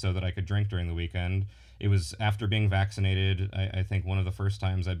again so that I could drink during the weekend. It was after being vaccinated. I think one of the first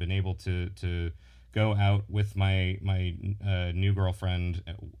times I've been able to go out with my new girlfriend,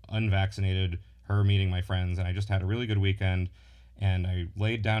 unvaccinated, her meeting my friends, and I just had a really good weekend. And I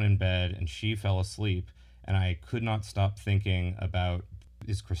laid down in bed, and she fell asleep, and I could not stop thinking about,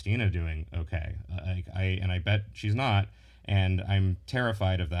 is Christina doing okay? I bet she's not, and I'm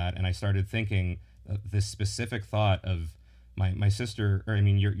terrified of that. And I started thinking this specific thought of my sister, or I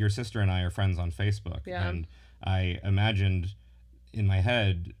mean, your sister and I are friends on Facebook, and I imagined in my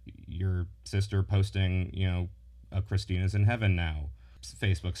head your sister posting, a Christina's in heaven now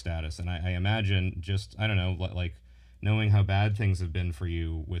Facebook status, and I imagine just, I don't know, like knowing how bad things have been for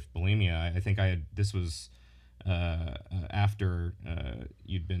you with bulimia. I think this was after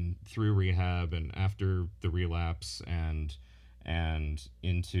you'd been through rehab and after the relapse, and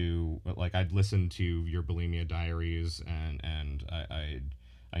into, like, I'd listened to your bulimia diaries, and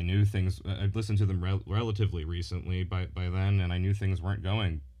I knew things. I'd listened to them relatively recently by then, and I knew things weren't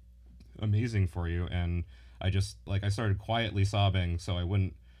going amazing for you. And I started quietly sobbing so I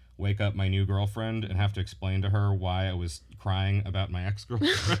wouldn't wake up my new girlfriend and have to explain to her why I was crying about my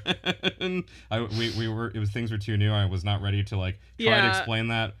ex-girlfriend. Things were too new. I was not ready to try to explain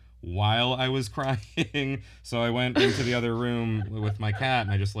that while I was crying. So I went into the other room with my cat,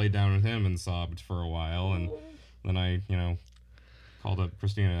 and I just laid down with him and sobbed for a while. And then I, called up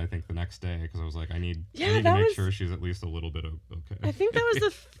Christina, I think, the next day, because I was like, I need to make sure she's at least a little bit okay. I think that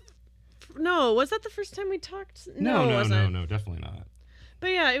was no, was that the first time we talked? No, definitely not. But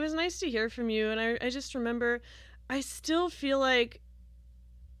yeah, it was nice to hear from you, and I just remember, I still feel like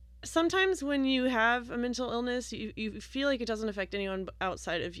sometimes when you have a mental illness, you feel like it doesn't affect anyone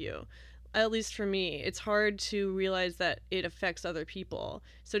outside of you. At least for me, it's hard to realize that it affects other people.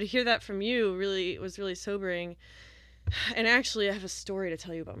 So to hear that from you was really sobering. And actually, I have a story to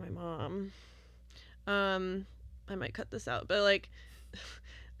tell you about my mom. I might cut this out, but like,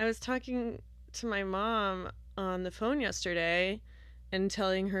 I was talking to my mom on the phone yesterday and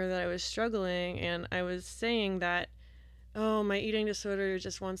telling her that I was struggling, and I was saying that, oh, my eating disorder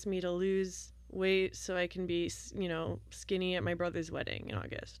just wants me to lose weight so I can be, skinny at my brother's wedding in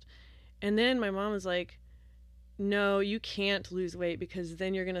August. And then my mom was like, no, you can't lose weight because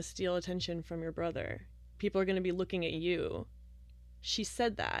then you're going to steal attention from your brother. People are going to be looking at you. She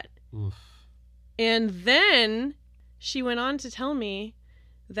said that. Oof. And then she went on to tell me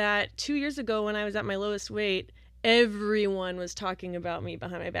that 2 years ago when I was at my lowest weight, everyone was talking about me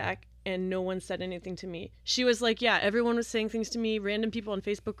behind my back and no one said anything to me. She was like, yeah, everyone was saying things to me. Random people on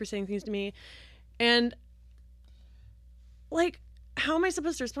Facebook were saying things to me. And like, how am I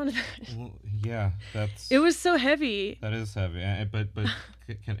supposed to respond to that? Well, yeah, it was so heavy. That is heavy. But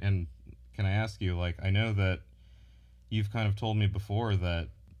can I ask you, like, I know that you've kind of told me before that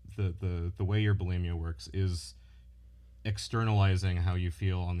the way your bulimia works is externalizing how you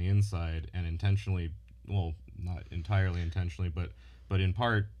feel on the inside and intentionally, well, not entirely intentionally, but in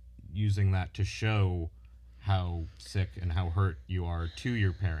part using that to show how sick and how hurt you are to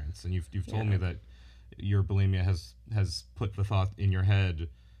your parents. And you've told me that your bulimia has put the thought in your head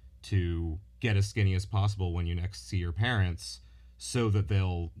to get as skinny as possible when you next see your parents so that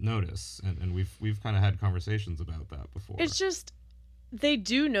they'll notice. And we've kind of had conversations about that before. It's just, they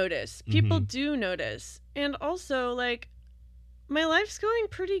do notice. People do notice. And also, like, my life's going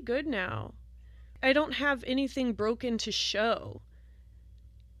pretty good now. I don't have anything broken to show,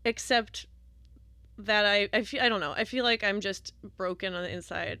 except that I don't know. I feel like I'm just broken on the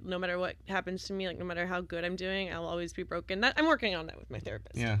inside. No matter what happens to me, like no matter how good I'm doing, I'll always be broken. I'm working on that with my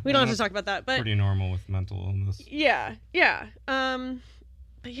therapist. Yeah, we don't have to talk about that, but pretty normal with mental illness. Yeah.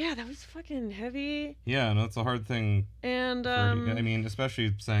 But yeah, that was fucking heavy. Yeah, no, it's a hard thing. And I mean,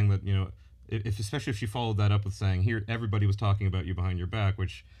 especially saying that, especially if she followed that up with saying, here, everybody was talking about you behind your back,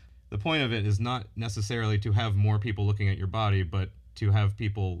 which the point of it is not necessarily to have more people looking at your body, but to have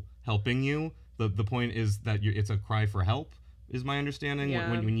people helping you. The point is that it's a cry for help, is my understanding.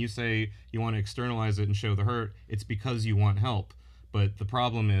 Yeah. When you say you want to externalize it and show the hurt, it's because you want help. But the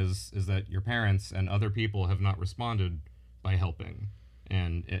problem is that your parents and other people have not responded by helping.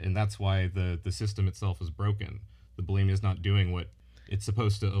 And that's why the system itself is broken. The bulimia is not doing what it's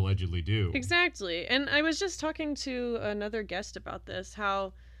supposed to allegedly do. Exactly. And I was just talking to another guest about this,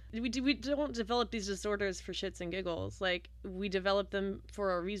 how we don't develop these disorders for shits and giggles. Like, we develop them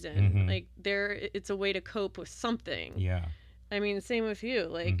for a reason. Like, it's a way to cope with something. Yeah. I mean, same with you.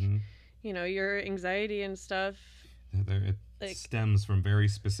 Like, your anxiety and stuff. It stems from very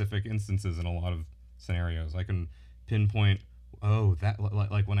specific instances in a lot of scenarios. I can pinpoint, that,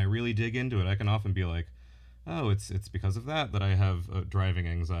 like when I really dig into it, I can often be like, oh, it's because of that I have driving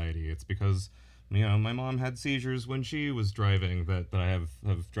anxiety. It's because, my mom had seizures when she was driving that I have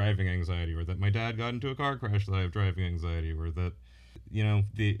driving anxiety, or that my dad got into a car crash that I have driving anxiety, or that,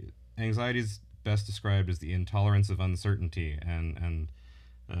 the anxiety is best described as the intolerance of uncertainty, and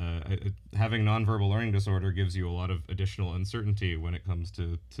having nonverbal learning disorder gives you a lot of additional uncertainty when it comes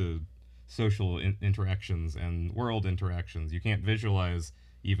to social interactions and world interactions. You can't visualize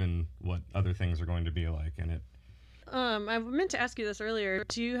even what other things are going to be like, and it. I meant to ask you this earlier.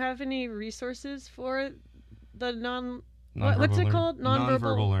 Do you have any resources for the what's it called?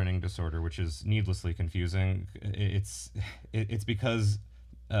 Nonverbal learning disorder, which is needlessly confusing. It's because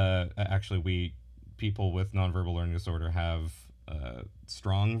actually people with nonverbal learning disorder have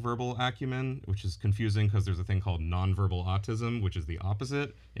strong verbal acumen, which is confusing because there's a thing called nonverbal autism, which is the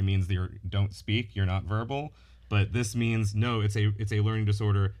opposite. It means that you don't speak, you're not verbal. But this means, no, it's a learning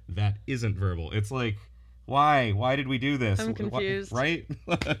disorder that isn't verbal. It's like, why did we do this? I'm confused. Right?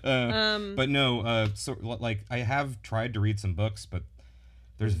 But no, so like I have tried to read some books, but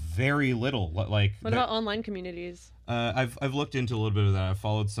there's very little. Like, what about online communities? I've looked into a little bit of that. I've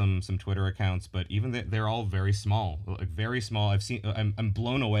followed some Twitter accounts, but even they're all very small, like very small. I'm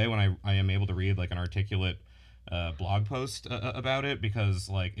blown away when I am able to read like an articulate blog post about it, because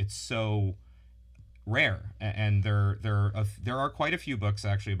like it's so rare, and there are quite a few books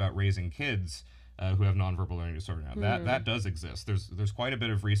actually about raising kids who have nonverbal learning disorder now. That does exist. There's quite a bit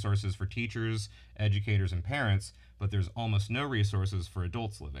of resources for teachers, educators, and parents, but there's almost no resources for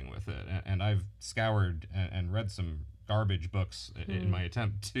adults living with it. And I've scoured and read some garbage books in my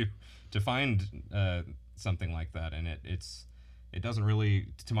attempt to find something like that, and it doesn't really,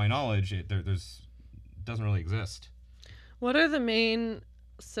 to my knowledge, it doesn't really exist. What are the main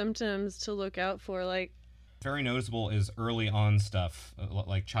symptoms to look out for? Like, very noticeable is early on stuff,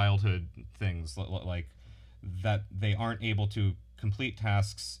 like childhood things, like that they aren't able to complete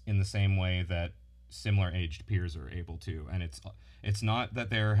tasks in the same way that similar aged peers are able to. And it's not that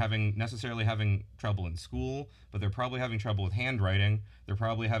they're necessarily having trouble in school, but they're probably having trouble with handwriting. They're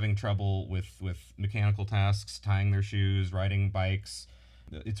probably having trouble with mechanical tasks, tying their shoes, riding bikes.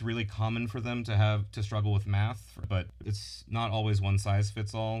 It's really common for them to struggle with math, but it's not always one size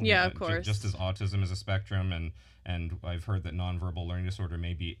fits all. Yeah, of course. Just as autism is a spectrum, and I've heard that nonverbal learning disorder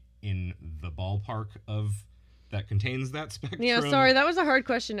may be in the ballpark of that contains that spectrum. Yeah, sorry, that was a hard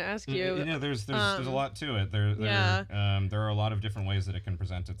question to ask you. There's a lot to it. There are a lot of different ways that it can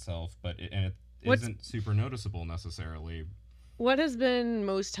present itself, but it isn't super noticeable necessarily. What has been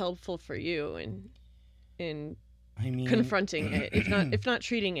most helpful for you in confronting it, if not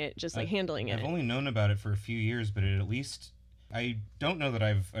treating it, just like handling it? I've only known about it for a few years, but at least I don't know that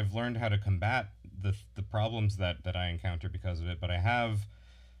I've learned how to combat the problems that I encounter because of it, but I have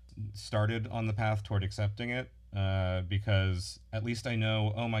started on the path toward accepting it, because at least I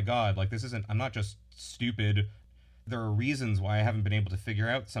know, oh my God, like I'm not just stupid. There are reasons why I haven't been able to figure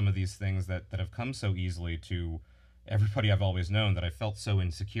out some of these things that have come so easily to everybody I've always known, that I felt so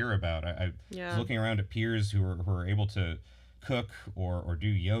insecure about. I was looking around at peers who are able to cook or do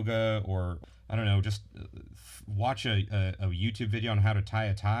yoga, or I don't know, just watch a YouTube video on how to tie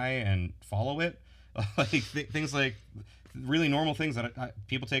a tie and follow it. Like things like really normal things that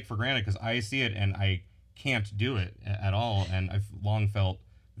people take for granted, because I see it and I can't do it at all, and I've long felt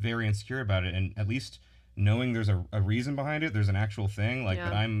very insecure about it. And at least knowing there's a reason behind it, there's an actual thing, like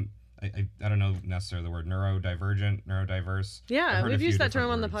that I don't know necessarily the word neurodivergent, neurodiverse. Yeah, we've used that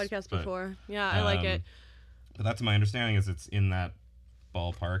term on the podcast before. Yeah, I like it. But that's my understanding, is it's in that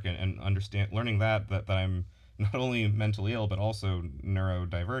ballpark, and learning that I'm not only mentally ill but also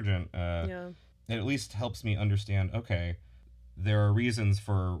neurodivergent. It at least helps me understand, okay, there are reasons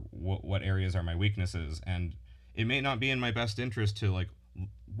for what areas are my weaknesses, and it may not be in my best interest to like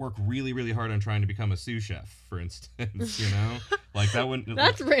work really, really hard on trying to become a sous chef, for instance, you know? Like that wouldn't...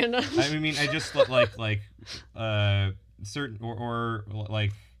 That's random. I mean, I just like certain, or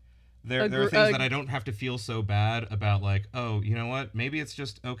like, there are things that I don't have to feel so bad about, like, oh, you know what? Maybe it's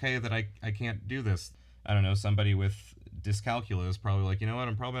just okay that I can't do this. I don't know, somebody with dyscalculia is probably like, you know what?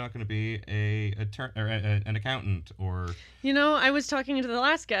 I'm probably not going to be an accountant, or... You know, I was talking to the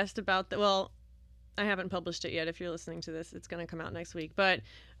last guest about that. Well, I haven't published it yet. If you're listening to this, it's going to come out next week. But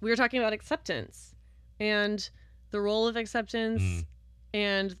we were talking about acceptance and the role of acceptance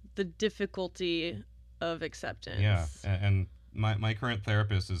and the difficulty of acceptance. Yeah, and my current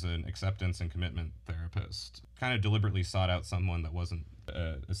therapist is an acceptance and commitment therapist. Kind of deliberately sought out someone that wasn't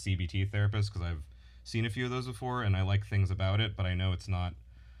a CBT therapist, because I've seen a few of those before and I like things about it, but I know it's not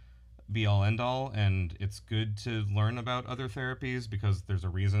be all end all, and it's good to learn about other therapies because there's a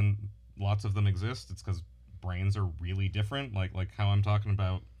reason lots of them exist. It's because brains are really different, like how I'm talking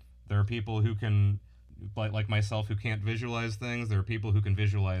about. There are people who can, like myself, who can't visualize things. There are people who can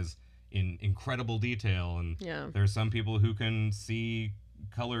visualize in incredible detail, and there are some people who can see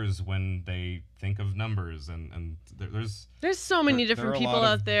colors when they think of numbers, and there's so many different people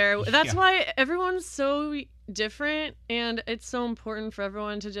out there. That's why everyone's so different, and it's so important for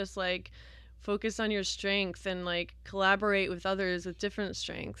everyone to just like focus on your strength and like collaborate with others with different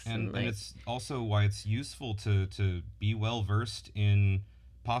strengths. And it's also why it's useful to be well versed in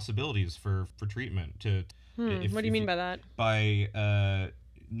possibilities for treatment. What do you mean by that? By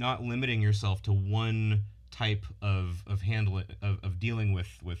not limiting yourself to one type of dealing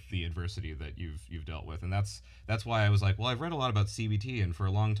with the adversity that you've dealt with. And that's why I was like, well, I've read a lot about CBT, and for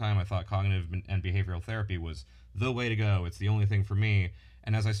a long time I thought cognitive and behavioral therapy was the way to go. It's the only thing for me.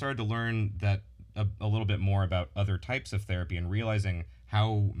 And as I started to learn that a little bit more about other types of therapy, and realizing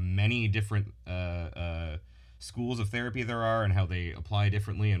how many different schools of therapy there are, and how they apply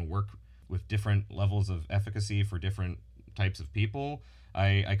differently and work with different levels of efficacy for different types of people,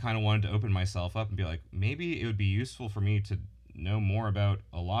 I kind of wanted to open myself up and be like, maybe it would be useful for me to know more about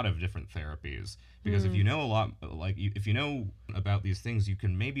a lot of different therapies, because if you know a lot, like if you know about these things, you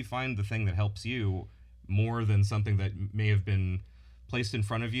can maybe find the thing that helps you more than something that may have been placed in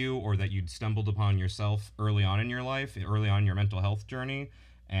front of you or that you'd stumbled upon yourself early on in your life, early on in your mental health journey,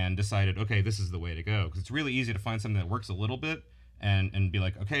 and decided, okay, this is the way to go. Because it's really easy to find something that works a little bit and be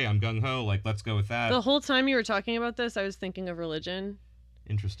like, okay, I'm gung-ho, like, let's go with that. The whole time you were talking about this, I was thinking of religion.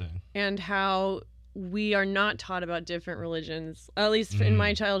 Interesting. And how we are not taught about different religions, at least in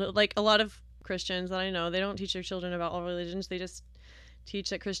my childhood. Like, a lot of Christians that I know, they don't teach their children about all religions. They just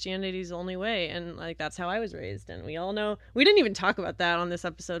teach that Christianity is the only way, and like that's how I was raised. And we all know, we didn't even talk about that on this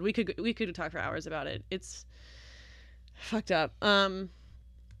episode. We could talk for hours about it. It's fucked up.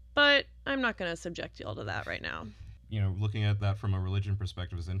 But I'm not gonna subject y'all to that right now. You know, looking at that from a religion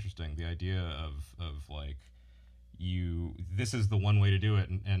perspective is interesting. The idea of like, this is the one way to do it,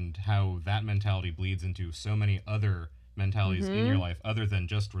 and how that mentality bleeds into so many other mentalities in your life other than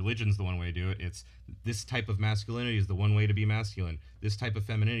just religion's the one way to do it. It's this type of masculinity is the one way to be masculine. This type of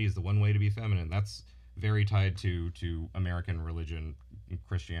femininity is the one way to be feminine. That's very tied to American religion,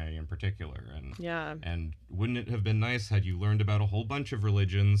 Christianity in particular. And yeah. And wouldn't it have been nice had you learned about a whole bunch of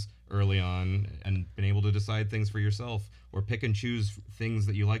religions early on and been able to decide things for yourself, or pick and choose things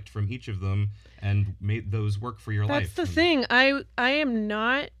that you liked from each of them and made those work for your life? That's the thing. I am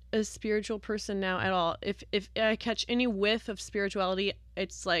not a spiritual person now at all. If I catch any whiff of spirituality,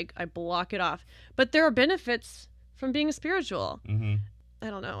 it's like I block it off. But there are benefits from being spiritual. Mm-hmm. I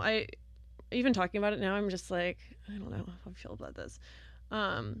don't know. I even talking about it now, I'm just like, I don't know how I feel about this.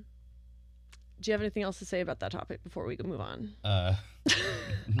 Do you have anything else to say about that topic before we can move on?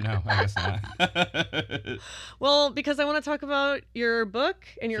 No, I guess not. Well, because I want to talk about your book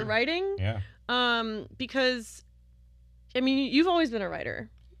and your Sure. writing. Yeah. Because I mean, you've always been a writer.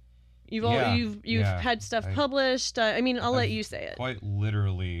 You've had stuff published. I'll let you say it. Quite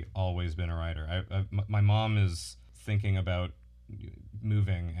literally always been a writer. My mom is thinking about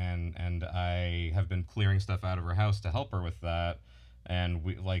moving, and I have been clearing stuff out of her house to help her with that. And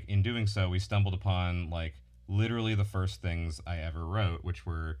in doing so, we stumbled upon literally the first things I ever wrote, which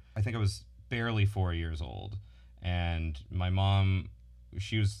were, I think I was barely 4 years old. And my mom,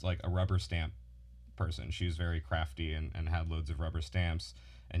 she was like a rubber stamp person. She was very crafty and had loads of rubber stamps.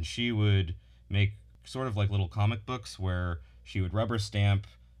 And she would make sort of like little comic books where she would rubber stamp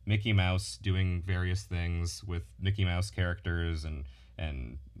Mickey Mouse doing various things with Mickey Mouse characters and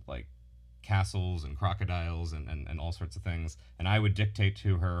like castles and crocodiles and all sorts of things. And I would dictate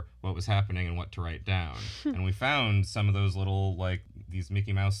to her what was happening and what to write down. And we found some of those little, these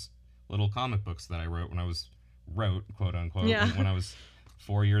Mickey Mouse little comic books that I wrote, quote unquote, when I was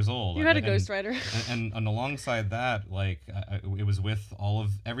 4 years old. You had a ghostwriter. And alongside that, it was with all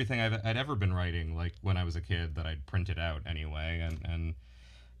of everything I'd ever been writing, when I was a kid, that I'd printed out anyway, and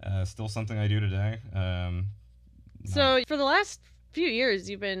still something I do today. So for the last few years,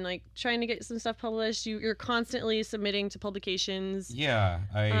 you've been trying to get some stuff published. You're constantly submitting to publications. Yeah,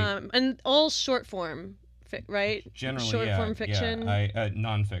 and all short form, right? Generally, short form fiction. Yeah,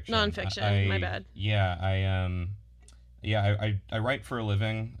 nonfiction. Nonfiction. My bad. Yeah, I write for a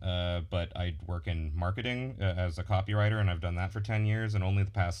living, but I work in marketing as a copywriter, and I've done that for 10 years. And only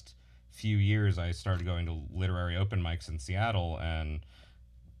the past few years, I started going to literary open mics in Seattle, and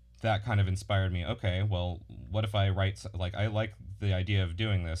that kind of inspired me. Okay, well, what if I write, I like the idea of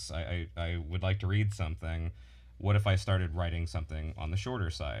doing this. I would like to read something. What if I started writing something on the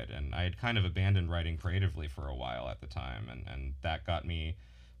shorter side? And I had kind of abandoned writing creatively for a while at the time, and that got me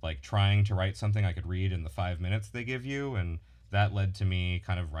trying to write something I could read in the 5 minutes they give you, and that led to me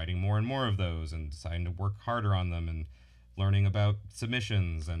kind of writing more and more of those and deciding to work harder on them and learning about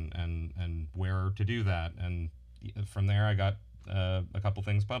submissions and where to do that. And from there I got a couple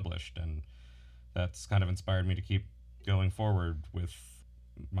things published, and that's kind of inspired me to keep going forward with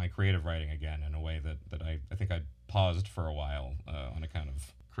my creative writing again in a way that I think I paused for a while on account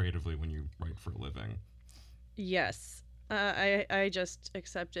of creatively when you write for a living. Yes. I just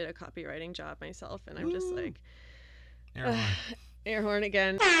accepted a copywriting job myself, and I'm just like, air horn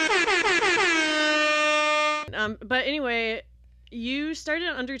again. But anyway, you started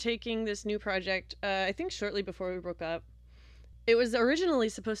undertaking this new project, I think shortly before we broke up. It was originally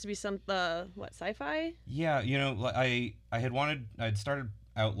supposed to be sci-fi? Yeah, I'd started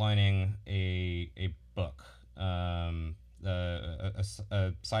outlining a book, a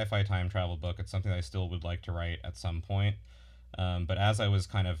sci-fi time travel book. It's something I still would like to write at some point. But as I was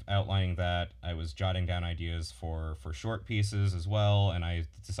kind of outlining that, I was jotting down ideas for short pieces as well, and I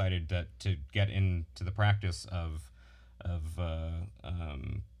decided that to get into the practice of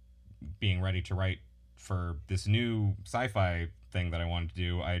being ready to write for this new sci-fi thing that I wanted to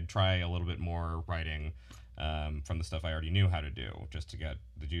do, I'd try a little bit more writing from the stuff I already knew how to do, just to get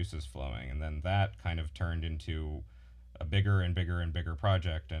the juices flowing. And then that kind of turned into a bigger and bigger and bigger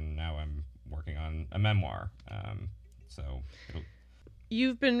project, and now I'm working on a memoir. So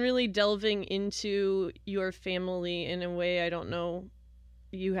you've been really delving into your family in a way I don't know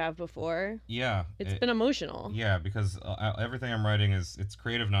you have before. Yeah, it's been emotional. Yeah, because everything I'm writing it's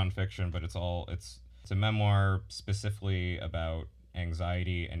creative nonfiction, but it's a memoir specifically about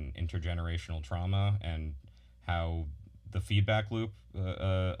anxiety and intergenerational trauma, and how the feedback loop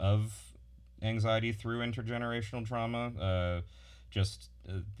of anxiety through intergenerational trauma,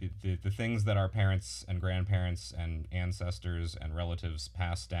 the things that our parents and grandparents and ancestors and relatives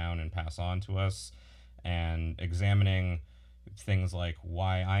pass down and pass on to us, and examining things like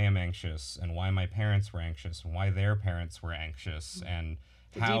why I am anxious and why my parents were anxious and why their parents were anxious, and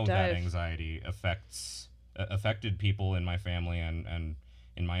how that anxiety affected people in my family and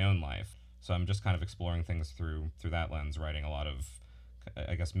in my own life. So I'm just kind of exploring things through that lens, writing a lot of,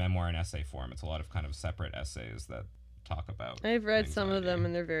 I guess, memoir and essay form. It's a lot of kind of separate essays that talk about I've read some of them,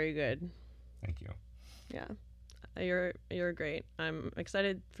 and they're very good. Thank you. Yeah, you're great. I'm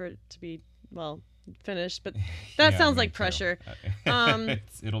excited for it to be, well, finished, but that sounds like pressure.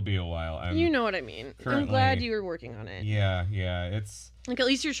 It'll be a while. You know what I mean. I'm glad you were working on it. Yeah, it's like, at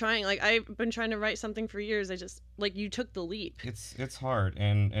least you're trying. Like, I've been trying to write something for years. I just, like, you took the leap. It's hard,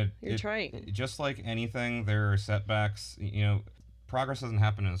 and you're trying. Just like anything, there are setbacks. You know, progress doesn't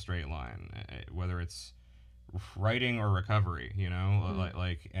happen in a straight line, whether it's writing or recovery, you know.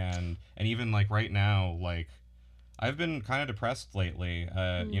 And even like right now, like, I've been kind of depressed lately.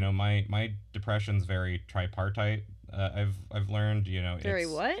 You know, my depression's very tripartite. I've learned, you know, very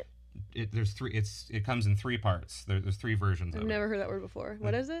what? There's three. It comes in three parts. There's three versions of it. I've never heard that word before.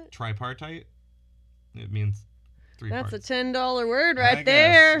 What is it? Tripartite. It means three parts. That's a $10 word right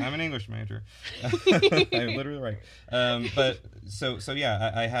there. I'm an English major. I'm literally right. But so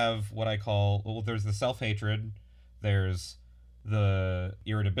yeah, I have what I call, well, there's the self-hatred, there's the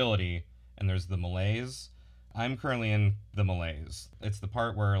irritability, and there's the malaise. I'm currently in the malaise. It's the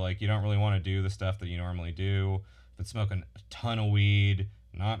part where, like, you don't really want to do the stuff that you normally do, but smoking a ton of weed,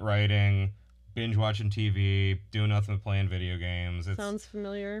 not writing, binge watching TV, doing nothing but playing video games. Sounds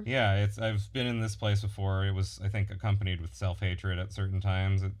familiar. Yeah, I've been in this place before. It was, I think, accompanied with self-hatred at certain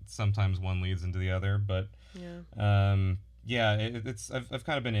times. Sometimes one leads into the other, but I've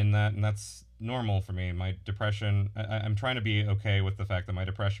kind of been in that, and that's normal for me. My depression, I'm trying to be okay with the fact that my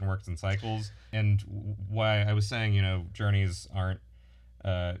depression works in cycles, and why I was saying, you know, journeys aren't,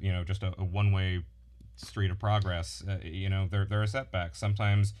 you know, just a one-way street of progress. You know, there are setbacks.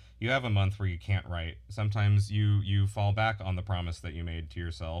 Sometimes you have a month where you can't write. Sometimes you fall back on the promise that you made to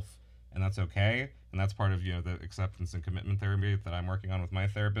yourself, and that's okay. And that's part of, you know, the acceptance and commitment therapy that I'm working on with my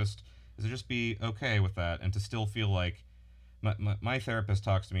therapist, is to just be okay with that, and to still feel like my therapist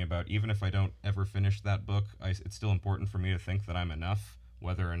talks to me about, even if I don't ever finish that book, it's still important for me to think that I'm enough,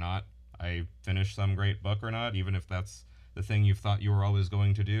 whether or not I finish some great book or not. Even if that's the thing you've thought you were always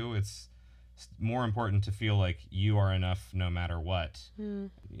going to do, it's more important to feel like you are enough no matter what. You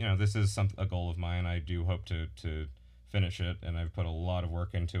know, this is a goal of mine. I do hope to finish it, and I've put a lot of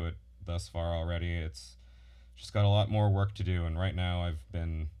work into it thus far already. It's just got a lot more work to do, and right now I've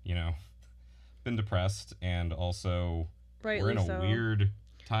been, you know, been depressed, and also we're in a weird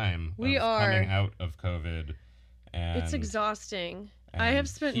time. We are coming out of COVID, and it's exhausting. I have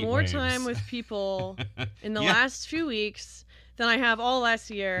spent more time with people in the last few weeks than I have all last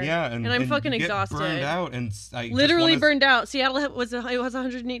year. Yeah, and I'm fucking exhausted. Burned out, and I literally burned out. Seattle was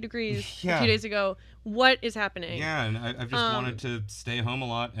 108 degrees a few days ago. What is happening? Yeah, and I've just wanted to stay home a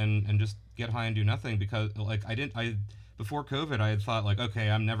lot and just get high and do nothing, because, like, before COVID, I had thought, like,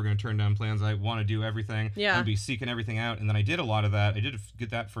 okay, I'm never going to turn down plans. I want to do everything. Yeah. I'd be seeking everything out. And then I did a lot of that. I did get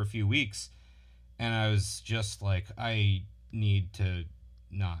that for a few weeks. And I was just like, I need to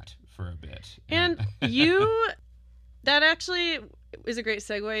not for a bit. And that actually is a great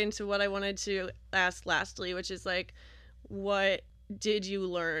segue into what I wanted to ask lastly, which is, like, what did you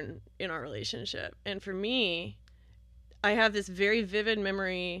learn in our relationship? And for me, I have this very vivid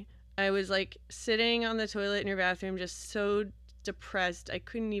memory. I was, like, sitting on the toilet in your bathroom, just so depressed I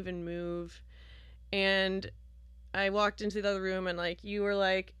couldn't even move, and I walked into the other room, and, like, you were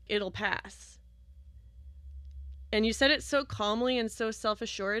like, it'll pass, and you said it so calmly and so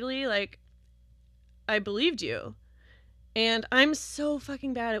self-assuredly, like, I believed you. And I'm so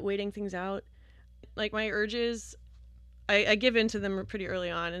fucking bad at waiting things out. Like, my urges, I give in to them pretty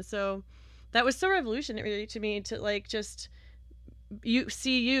early on, and so that was so revolutionary to me, to, like, just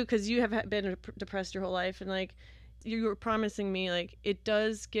see you, because you have been depressed your whole life, and, like, you were promising me, like, it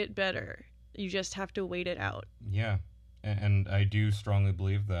does get better, You just have to wait it out. Yeah. And I do strongly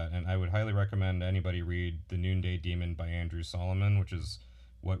believe that. And I would highly recommend anybody read The Noonday Demon by Andrew Solomon, which is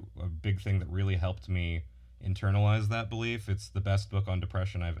a big thing that really helped me internalize that belief. It's the best book on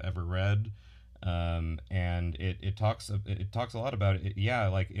depression I've ever read. And it talks a lot about it. Yeah,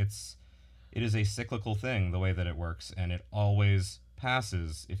 like it is a cyclical thing, the way that it works, and it always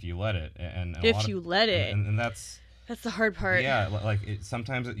passes if you let it. And if you let it. And that's the hard part. Yeah, like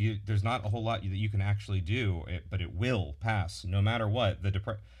sometimes there's not a whole lot that you can actually do, but it will pass no matter what.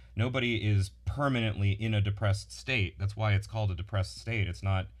 Nobody is permanently in a depressed state. That's why it's called a depressed state. It's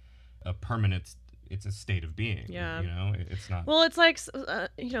not a permanent. It's a state of being. Yeah. You know, it's not. Well, it's like,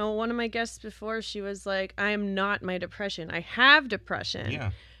 one of my guests before, she was like, I am not my depression. I have depression.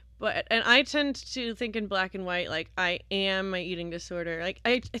 Yeah. And I tend to think in black and white, like I am my eating disorder. Like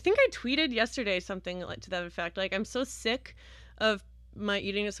I think I tweeted yesterday something like to that effect. Like I'm so sick of my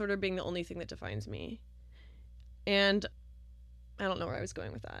eating disorder being the only thing that defines me. And I don't know where I was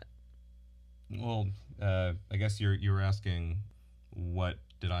going with that. Well, I guess you were asking, what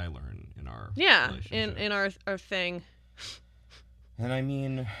did I learn in our relationship? in our thing. And I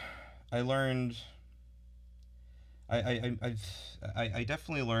mean, I learned. I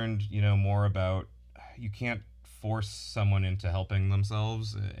definitely learned, more about you can't force someone into helping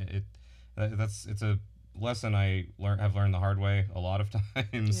themselves. It's a lesson I have learned the hard way a lot of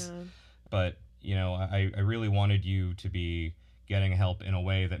times. Yeah. But I really wanted you to be getting help in a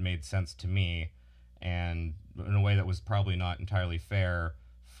way that made sense to me, and in a way that was probably not entirely fair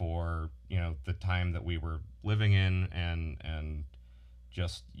for the time that we were living in and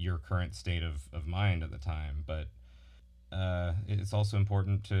just your current state of mind at the time. But it's also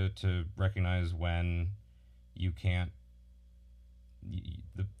important to recognize when you can't.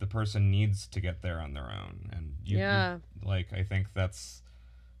 The person needs to get there on their own, and I think that's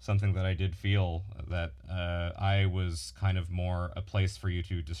something that I did feel, that I was kind of more a place for you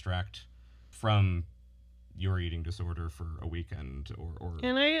to distract from your eating disorder for a weekend or.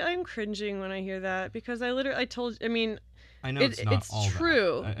 And I'm cringing when I hear that, because I I know it's not it's all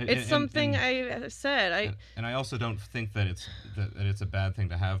true. That. It's something I said. And I also don't think that it's a bad thing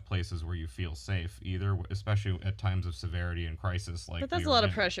to have places where you feel safe either, especially at times of severity and crisis. But that's a lot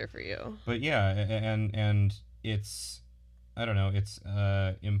of pressure for you. But yeah, and it's, I don't know, it's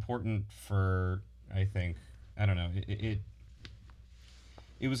important for, I think, I don't know,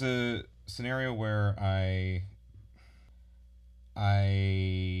 it was a scenario where I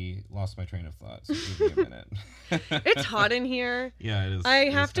lost my train of thought, so give me a minute. It's hot in here. Yeah, it is. I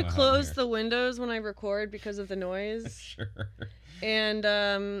have to close the windows when I record because of the noise. Sure.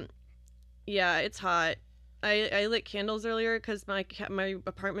 And yeah, it's hot. I lit candles earlier because my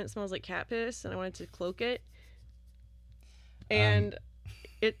apartment smells like cat piss, and I wanted to cloak it. And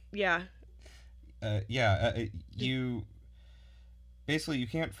you basically, you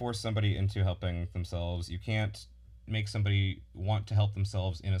can't force somebody into helping themselves. You can't make somebody want to help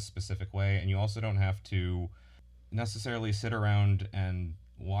themselves in a specific way, and you also don't have to necessarily sit around and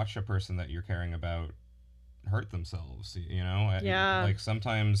watch a person that you're caring about hurt themselves. Yeah. Like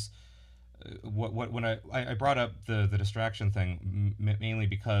sometimes, when I brought up the distraction thing mainly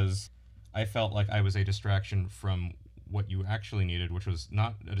because I felt like I was a distraction from what you actually needed, which was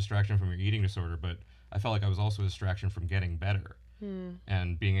not a distraction from your eating disorder, but I felt like I was also a distraction from getting better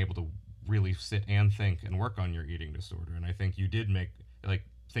and being able to really sit and think and work on your eating disorder. And I think you did make,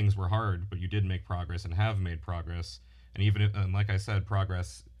 things were hard, but you did make progress and have made progress. And even if, like I said,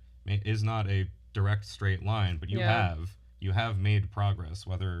 progress is not a direct straight line, but you have made progress,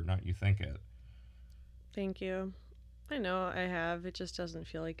 whether or not you think it. Thank you. I know I have. It just doesn't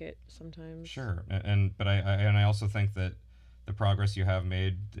feel like it sometimes. Sure. But I also think that the progress you have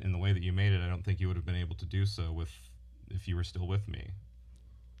made in the way that you made it, I don't think you would have been able to do so if you were still with me.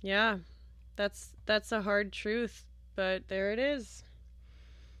 Yeah. That's a hard truth, but there it is.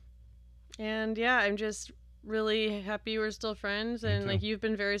 And yeah, I'm just really happy we're still friends, and you've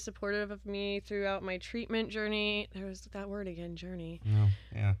been very supportive of me throughout my treatment journey. There's that word again, journey. No,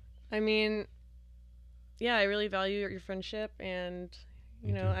 yeah. I mean, yeah, I really value your friendship, and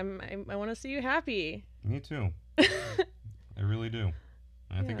I want to see you happy. Me too. I really do.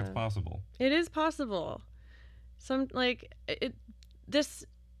 I think it's possible. It is possible.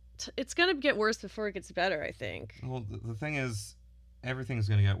 It's gonna get worse before it gets better, I think. Well, the thing is, everything's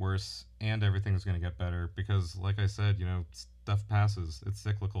gonna get worse and everything's gonna get better because, like I said, stuff passes. It's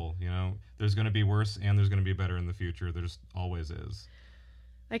cyclical. There's gonna be worse and there's gonna be better in the future. There just always is.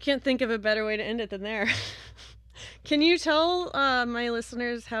 I can't think of a better way to end it than there. Can you tell my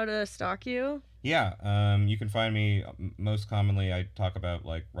listeners how to stalk you? Yeah, you can find me most commonly. I talk about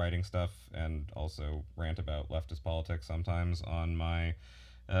like writing stuff and also rant about leftist politics sometimes on my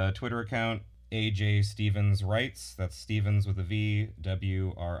Twitter account, AJ Stevens Writes. That's Stevens with a V,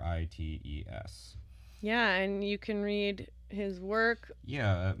 WRITES. Yeah, and you can read his work.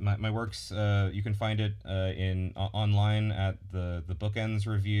 Yeah, my works. You can find it online at the Bookends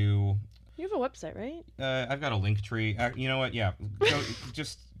Review. You have a website, right? I've got a link tree. You know what? Yeah,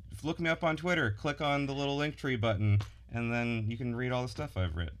 just look me up on Twitter. Click on the little link tree button, and then you can read all the stuff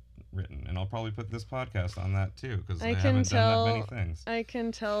I've written. And I'll probably put this podcast on that too, because I haven't done that many things. I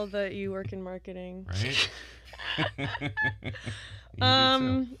can tell that you work in marketing. Right?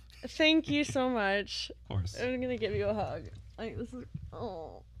 Thank you so much. Of course. I'm gonna give you a hug. Thank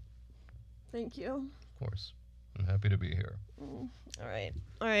you. Of course. I'm happy to be here. All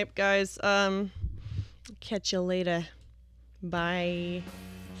right, guys. Catch you later. Bye.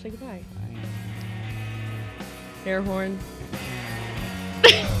 Say goodbye. Bye. Air horn.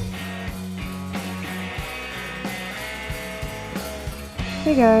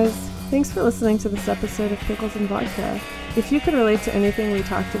 Hey guys, thanks for listening to this episode of Pickles and Vodka. If you could relate to anything we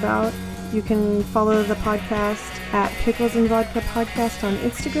talked about, you can follow the podcast at Pickles and Vodka Podcast on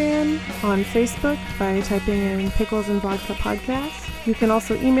Instagram, on Facebook by typing in Pickles and Vodka Podcast. You can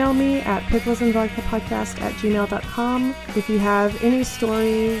also email me at picklesandvodkapodcast@gmail.com if you have any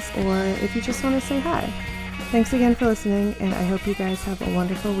stories or if you just want to say hi. Thanks again for listening, and I hope you guys have a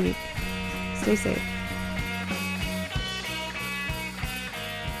wonderful week. Stay safe.